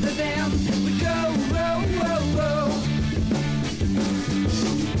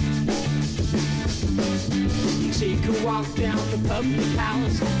public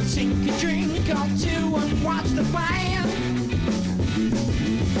house, sink a drink or two and watch the band.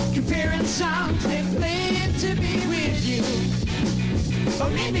 Comparing songs they play to be with you, or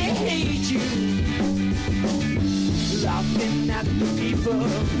maybe hate you. Laughing at the people,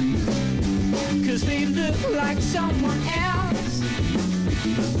 'cause they look like someone else.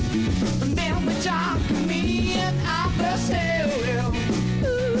 And then we talk to me and I say, well,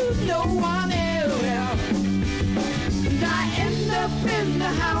 no one else. And I end up in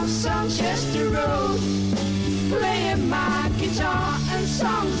the house on Chester Road, playing my guitar and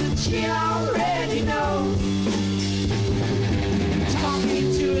songs that you already know. Talking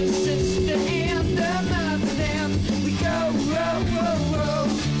to a sister and another, then we go, whoa, whoa, whoa.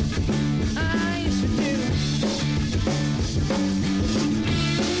 I used to do.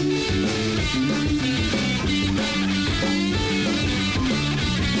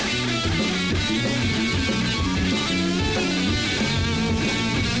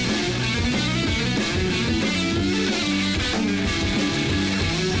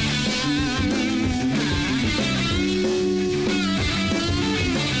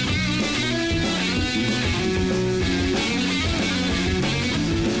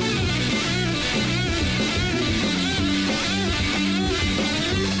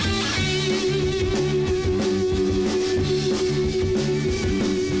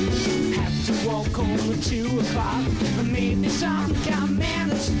 At 2 o'clock, maybe some kind of man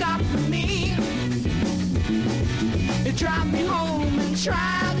to stop for me. They drive me home and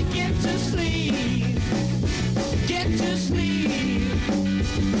try to get to sleep. Get to sleep.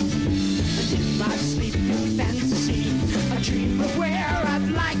 In my sleeping fantasy, I dream of where I'd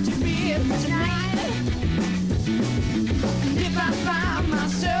like to be tonight. And if I find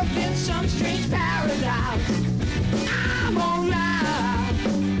myself in some strange paradise, I'm alright.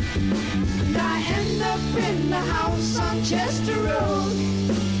 I end up in the house on Chester Road,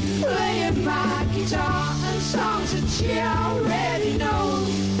 playing my guitar and songs that you already know.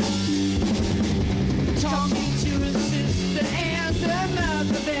 Talking to a sister and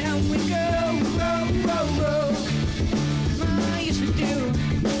another, then we go, row, row, row. I used to do.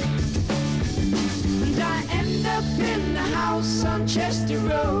 And I end up in the house on Chester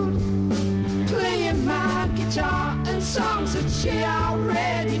Road, playing my guitar and songs that you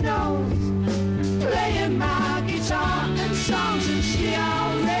already know. Playing my guitar and songs that she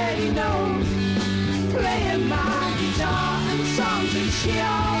already knows. Playing my guitar and songs that she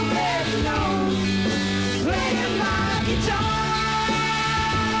already knows. Playing my guitar.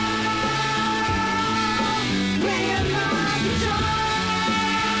 Playing my guitar.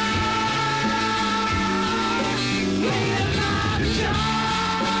 Playing my guitar.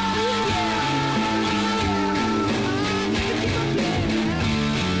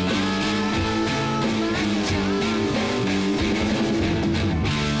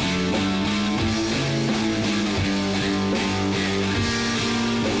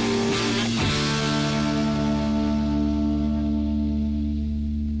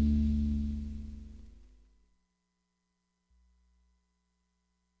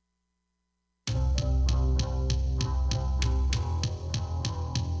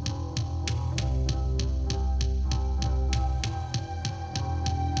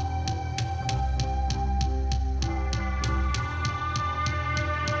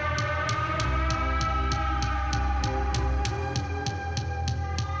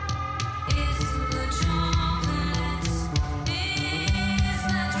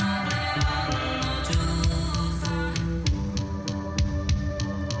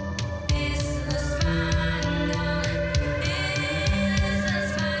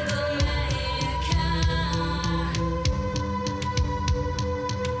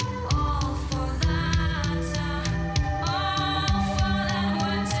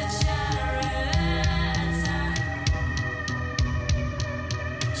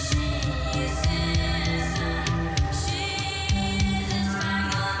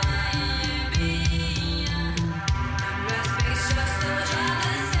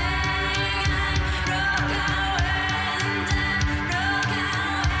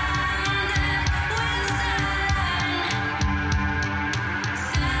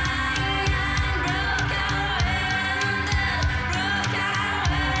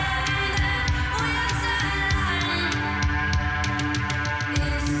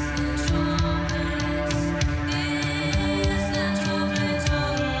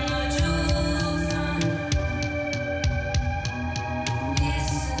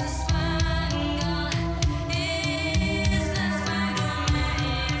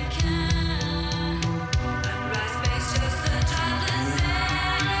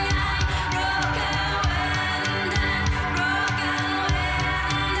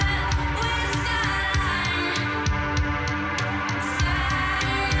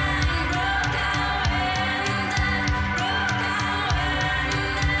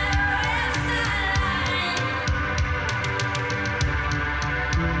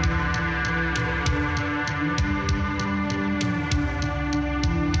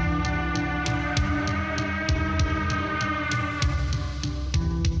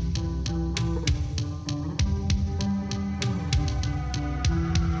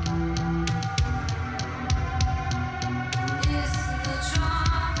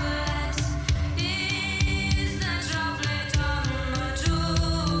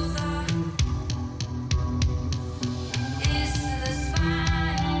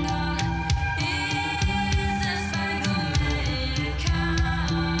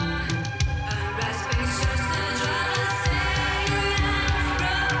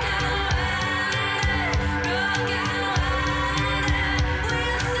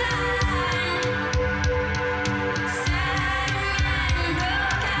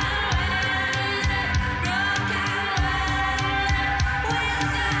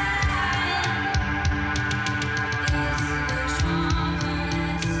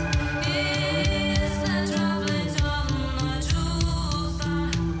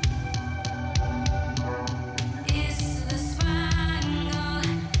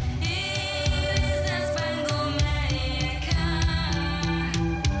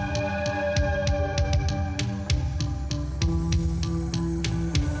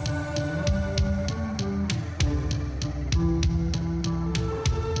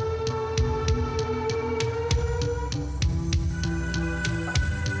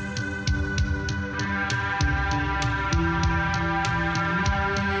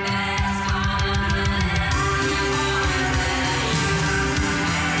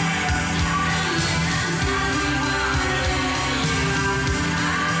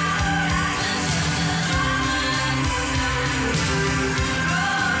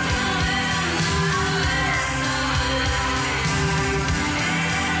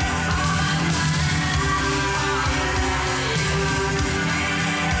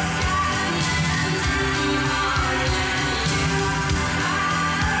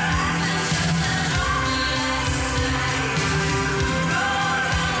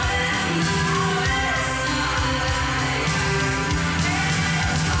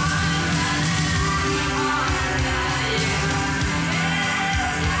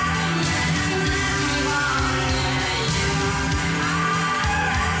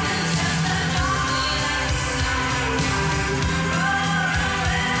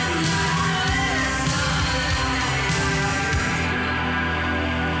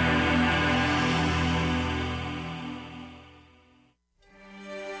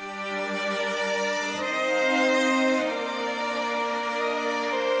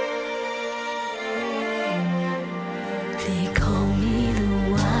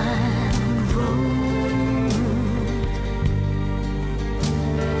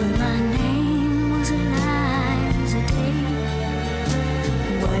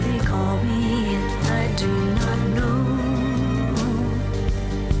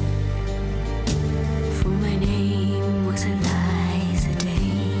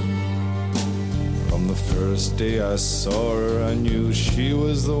 first day I saw her, I knew she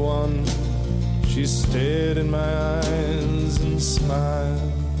was the one. She stared in my eyes and smiled.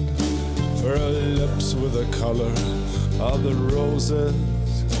 For her lips were the color of the roses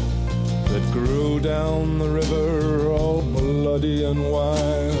that grew down the river, all bloody and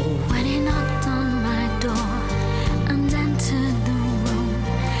wild. When he knocked on my door and entered the room,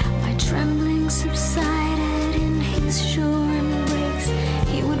 my trembling subsided in his sure embrace.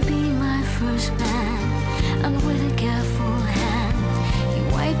 He would be my first man, and with a careful hand he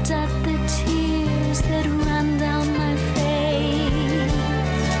wiped out the tears that ran down my face.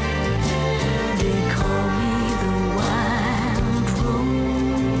 They call me the wild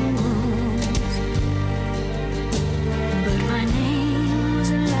rose, but my name was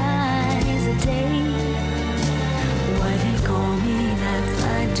Eliza Day. Why they call me that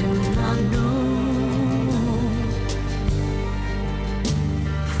I do not know,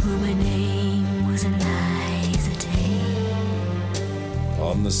 for my name was Eliza Day.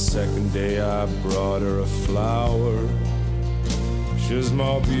 On the second day I brought her a flower. She was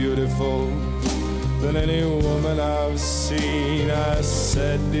more beautiful than any woman I've seen. I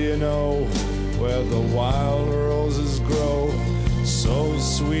said, do you know where the wild roses grow, so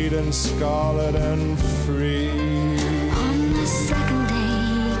sweet and scarlet and free? On the second day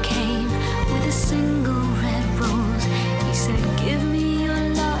he came with a single red rose. He said, give me your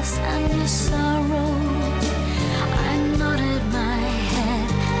loss and your sorrow. I nodded my head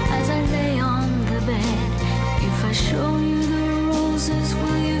as I lay on the bed. If I show you the roses,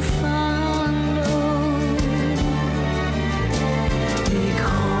 will you follow? They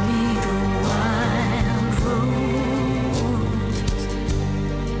call me the wild rose,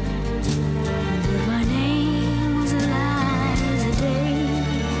 but my name was Eliza Day.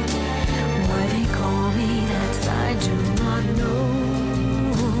 Why they call me that I do not know,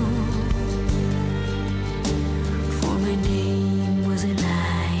 for my name was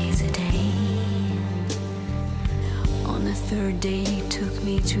Eliza Day. On the third day he took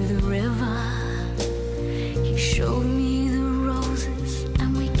me to the river. He showed me the roses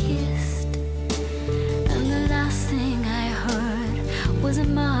and we kissed. And the last thing I heard was a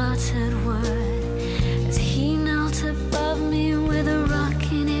muttered word as he knelt above me with a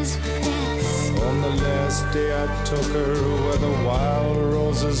rock in his fist. On the last day I took her where the wild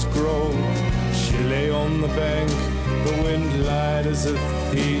roses grow. She lay on the bank, the wind lied as a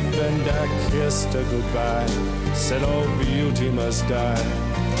thief, and I kissed her goodbye, said all beauty must die.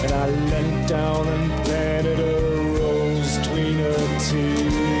 And I leant down and planted a rose between her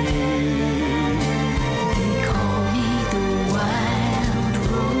teeth. They call me the wild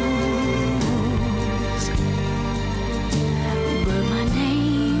rose, but my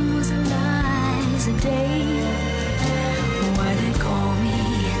name was Eliza Day. Why they call me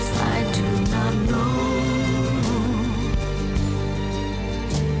it I do not know,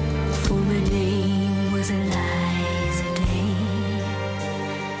 for my name was Eliza Day.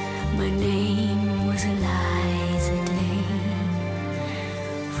 My name was Eliza Day,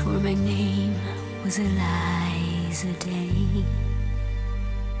 for my name was Eliza Day.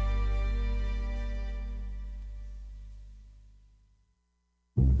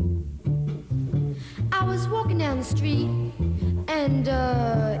 I was walking down the street and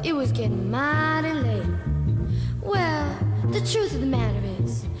it was getting mighty late. Well, the truth of the matter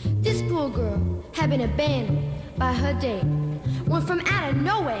is, this poor girl had been abandoned by her date, when from out of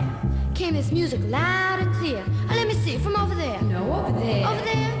nowhere came this music loud and clear. Let me see, from over there. No, over there. Over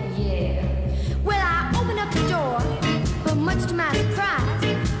there? Yeah. Well, I opened up the door, but much to my surprise,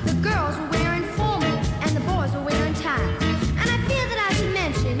 the girls were wearing formals and the boys were wearing ties. And I feel that I should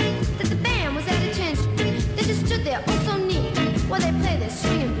mention that the band was at attention. They just stood there, oh so neat, while they played their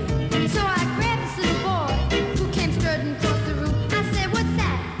swinging beat. So I grabbed this little boy who came strutting across the room. I said, what's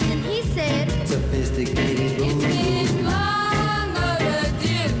that? And he said, sophisticated boom boom. It's long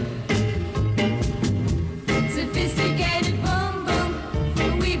overdue. Sophisticated boom boom.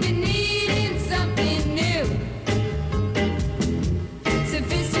 We've been needing something new.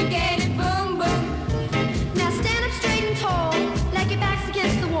 Sophisticated boom boom. now stand up straight and tall, like your back's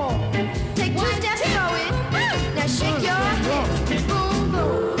against the wall. Take two steps forward, now shake your head. Boom,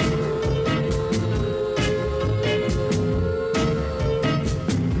 boom.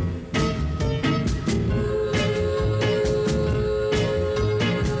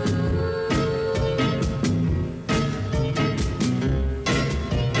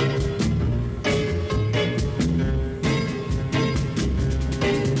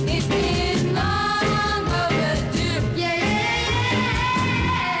 It's been long overdue.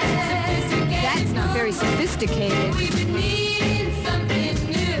 Sophisticated. That's not very sophisticated. We've been needing something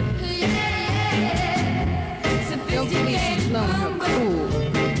new.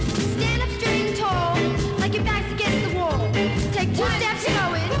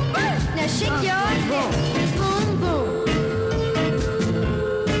 Shake your hips, boom, boom.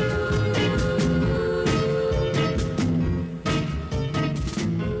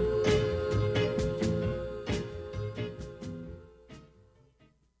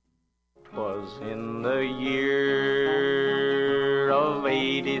 In the year of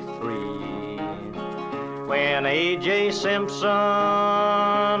 '83, when A.J. Simpson,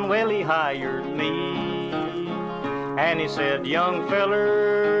 well, he hired me, and he said, young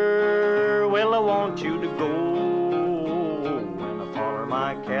feller, well, I want you to go and follow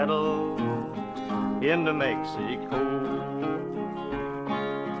my cattle into Mexico.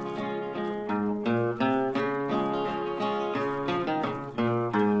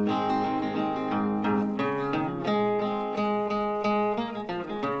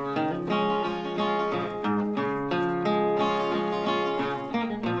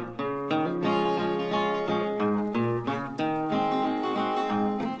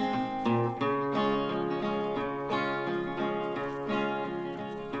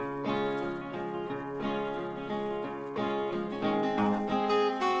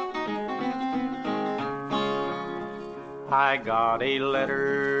 I got a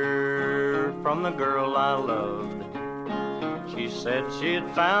letter from the girl I loved. She said she'd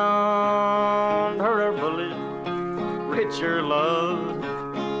found her a bullet, richer love.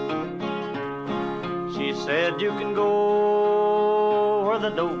 She said you can go where the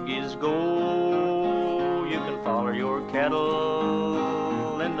dogies go. You can follow your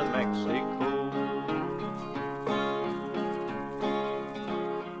cattle into Mexico.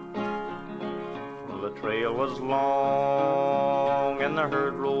 The trail was long and the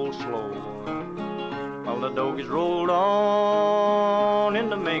herd rolled slow, while the dogies rolled on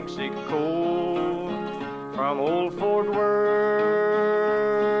into Mexico. From old Fort Worth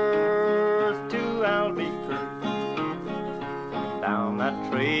to Albuquerque, down that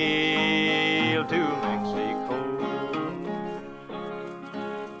trail to Mexico.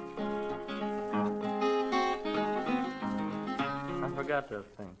 I forgot to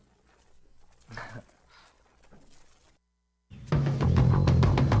think.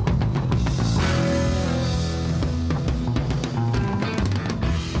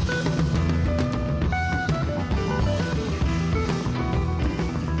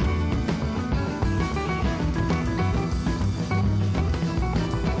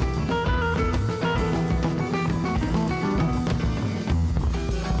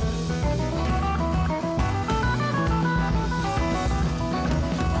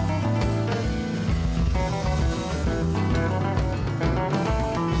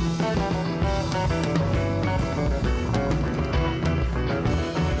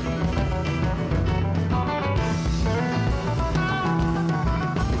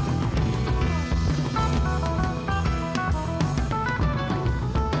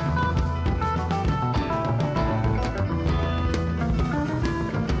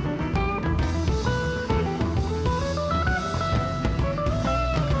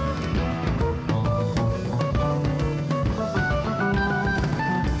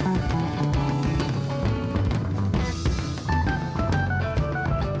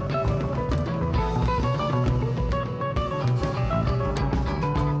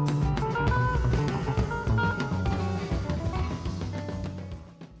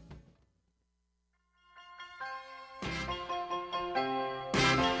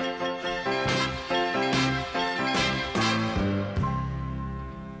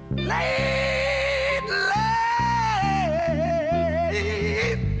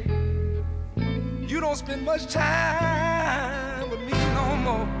 Don't spend much time with me no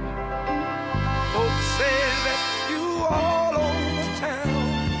more. Folks say that you all over town,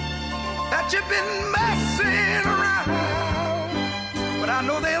 that you've been messing around, but I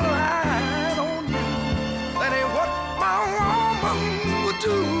know they lied on you. That ain't what my woman would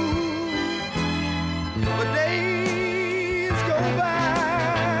do. But days go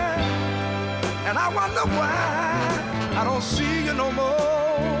by, and I wonder why I don't see you no more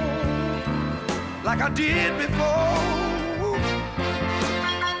like I did before.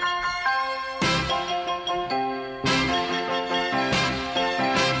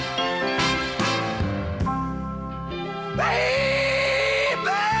 Baby,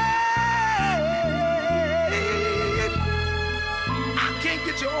 I can't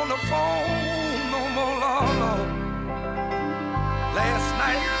get you on the phone no more, Lord. Last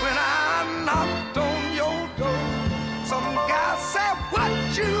night when I knocked on your door, some guy said, what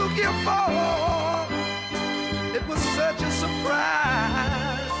you here for? It was such a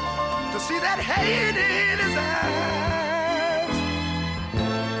surprise to see that hate in his eyes.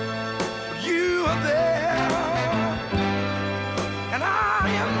 But you are there, and I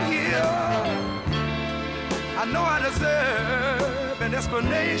am here. I know I deserve an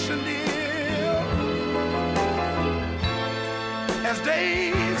explanation, dear. As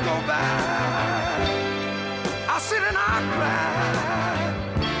days go by, I sit and I cry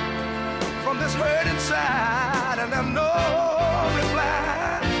from this hurt inside, and there's no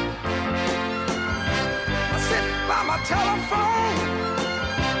reply. I sit by my telephone,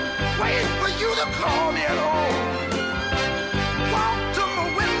 waiting for you to call me at home. Walk to my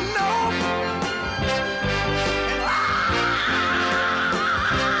window, and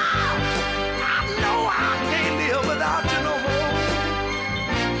I know I can't live without you no more.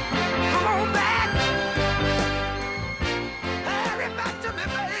 Come on back, hurry back to me,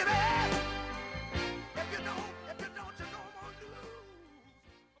 baby. If you don't, you know I'm gonna lose.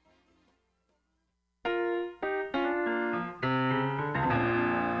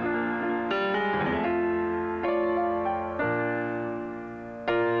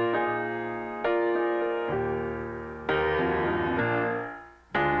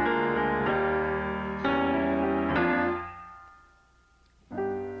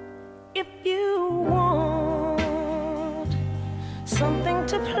 If you want something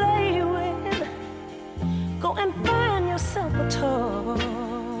to play with, go and find yourself a toy.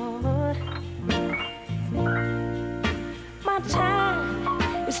 My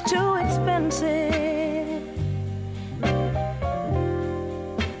time is too expensive.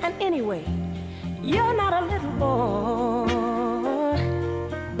 And anyway, you're not a little boy.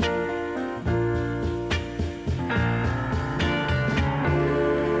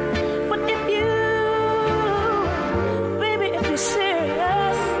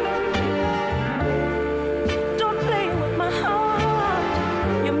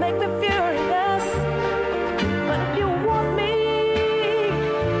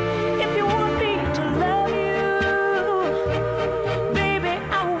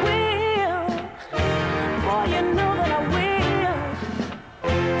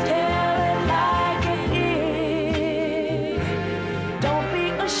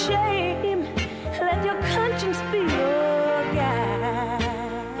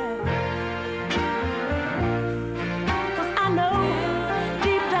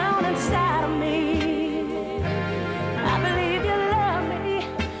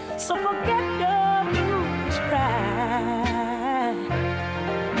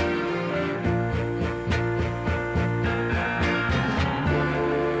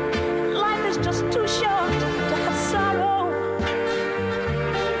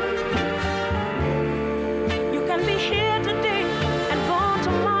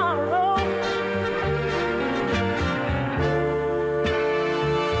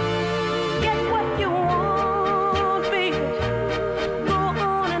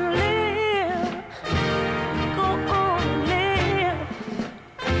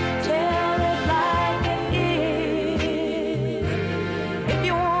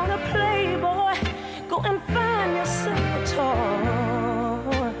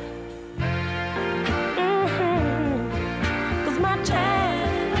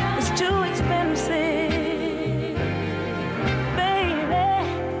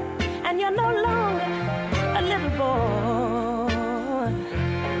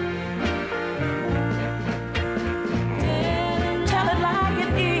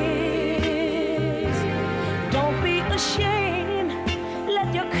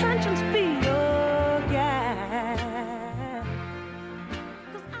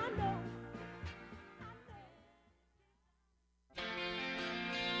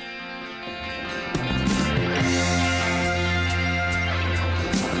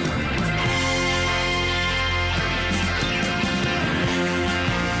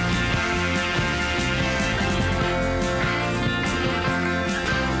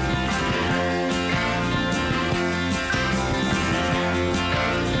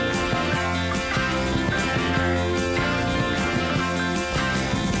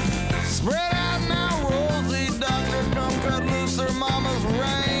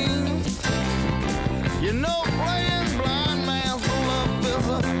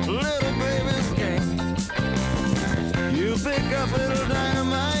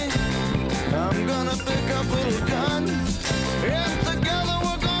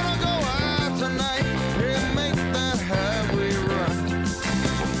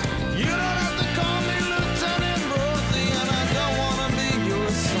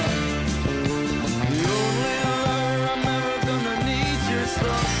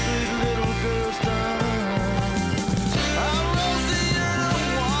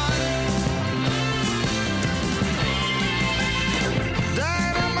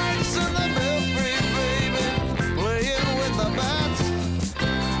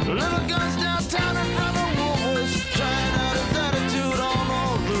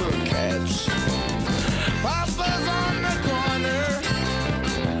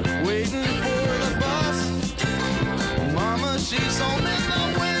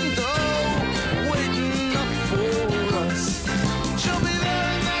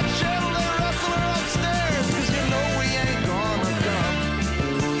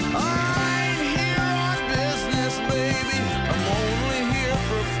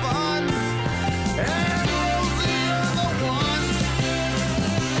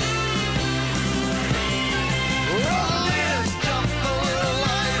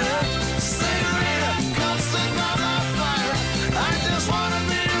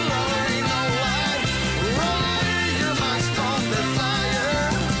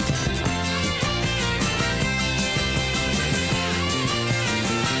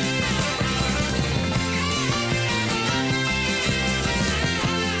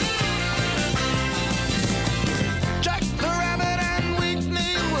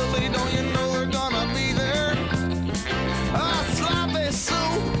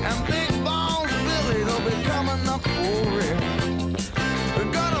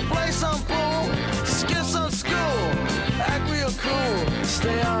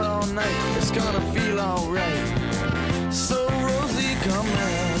 everything's gonna feel alright. So Rosie, come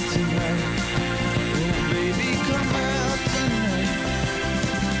out tonight. Oh baby, come out tonight.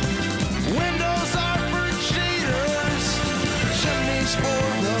 Windows are for cheaters, chimneys for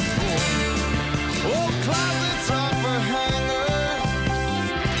the poor. Oh, closets are for hangers.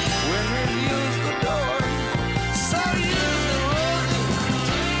 Women use the door. So use the Rosie.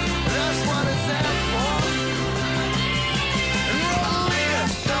 That's what it's there for. And Rosalia,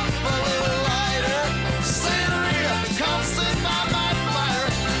 jump a little lighter. Senorita, come sit by my fire.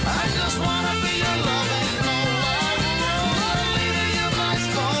 I just wanna be your love and no lie. Rosalia, you're my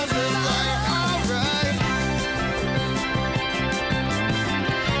strong desire. Alright.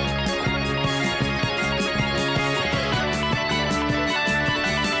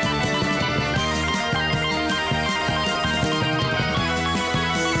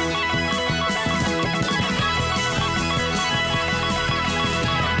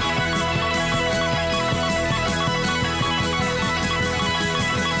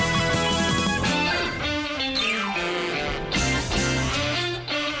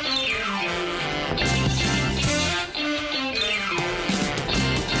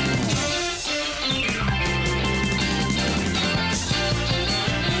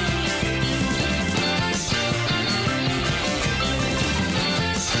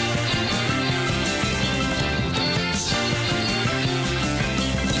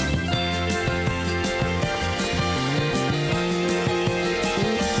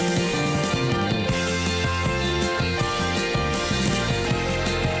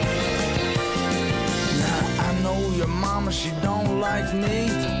 Your mama, she don't like me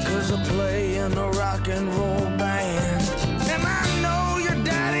 'cause I play in a rock and roll band. And I know your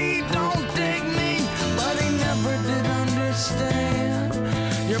daddy don't dig me, but he never did understand.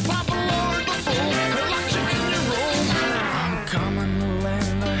 Your papa lowered the floor and locked you in your room. I'm coming to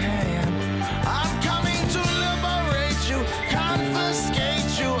lend a hand. I'm coming to liberate you,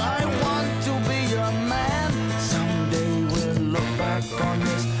 confiscate you. I want to be your man. Someday we'll look back on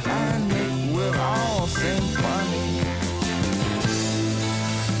this and it will all seem funny.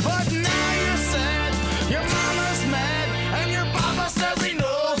 But now you're sad, your mama's mad, and your papa says he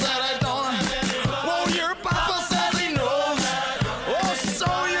knows that I don't. Well, your papa says he knows. Oh, so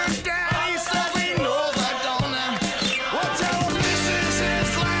your daddy says he knows I don't. Well, tell him this is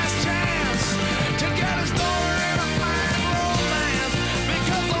his last chance to get his daughter in a fine romance.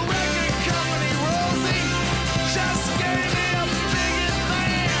 Because the record company, Rosie, just gave me a big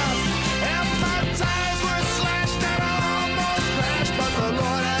advance. And my tires were slashed and I almost crashed, but the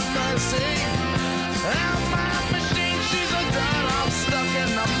Lord have mercy. And my machine, she's a gun. I'm stuck in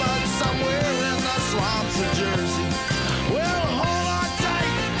the mud somewhere in the swamps of Jersey. Well, hold on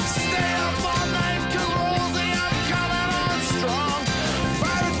tight, stay up all night, 'cause Rosie, I'm coming on strong.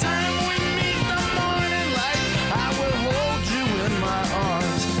 By the time we meet the morning light, I will hold you in my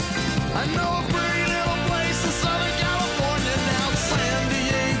arms. I know a pretty little place in Southern California down San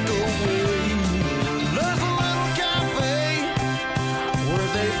Diego way. There's a little cafe where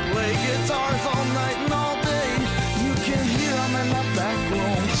they play guitars all night and all day. You can hear them in the back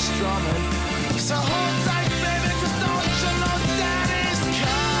room strumming. So hold tight, baby, 'cause don't you know daddy's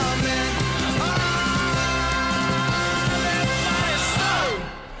coming? Everybody, so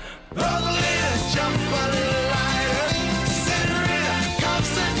Rosalia, jump a little lighter. Senorita, come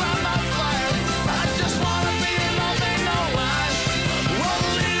sit by my fire. I just wanna be your love, ain't no lie.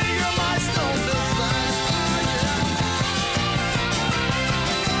 Rosalia, you're my stone design.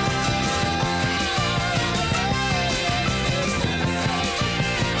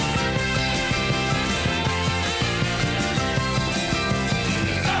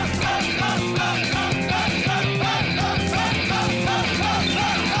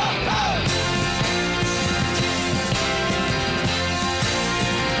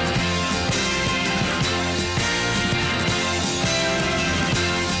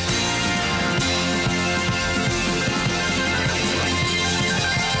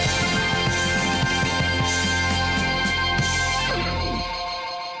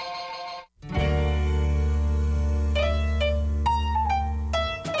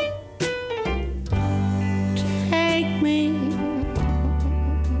 Take me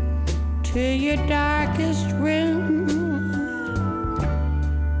to your darkest room.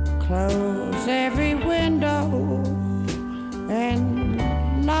 Close every window and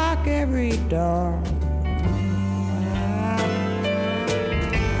lock every door.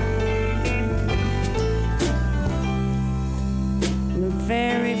 The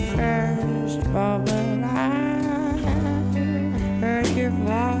very first moment I heard your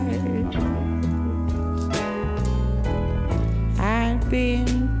voice, I'd be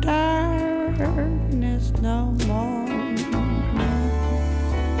in dark no more.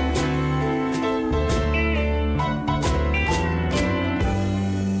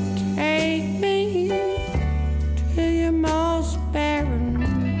 Take me to your most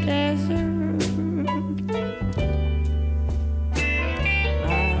barren desert.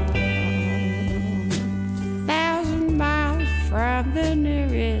 1,000 miles from the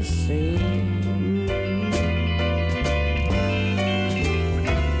nearest sea.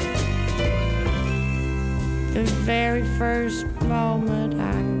 The very first moment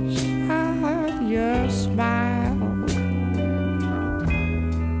I saw your smile,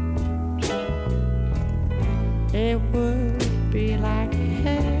 it would be like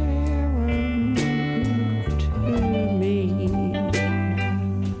heaven to me.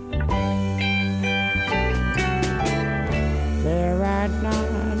 There are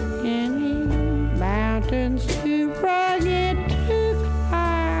not any mountains too rugged to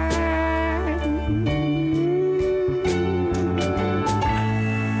climb,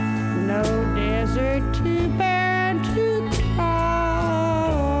 no desert too barren to cross.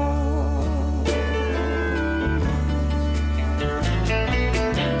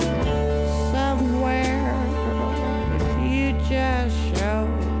 Somewhere, if you just show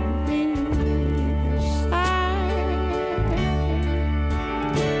me a sign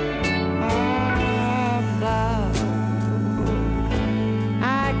of love, I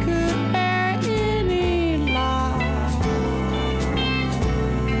could bear any loss.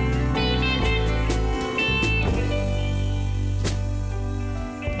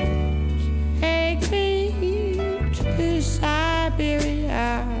 Take me to Siberia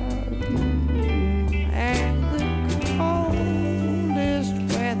and the coldest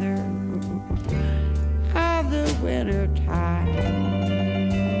weather of the winter time.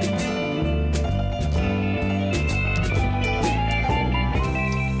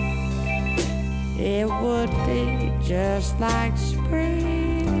 It would be just like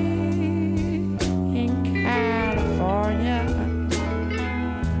spring in California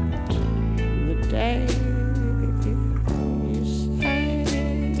the day you say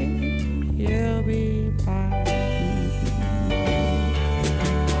you'll be mine.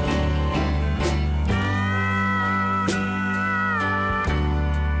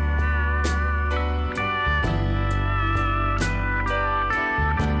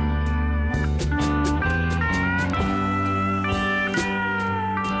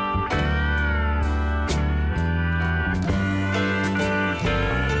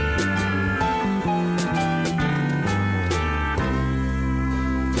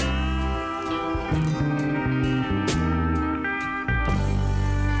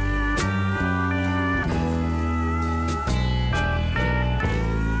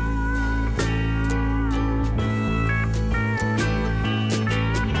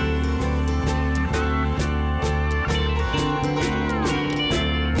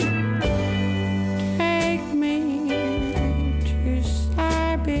 Take me to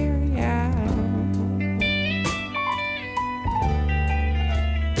Siberia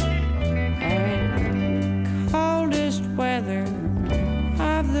and coldest weather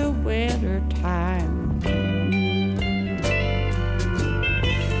of the winter time.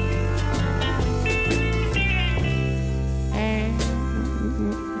 And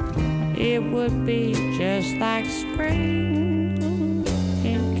it would be just like spring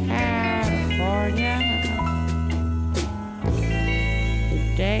in California the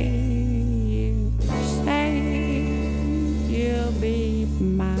day you say you'll be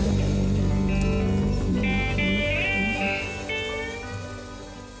mine.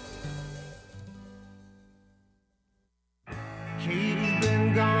 Katie's been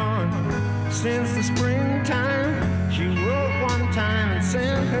gone since the springtime. She wrote one time and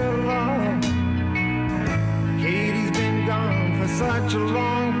sent her love. Katie's been gone for such a long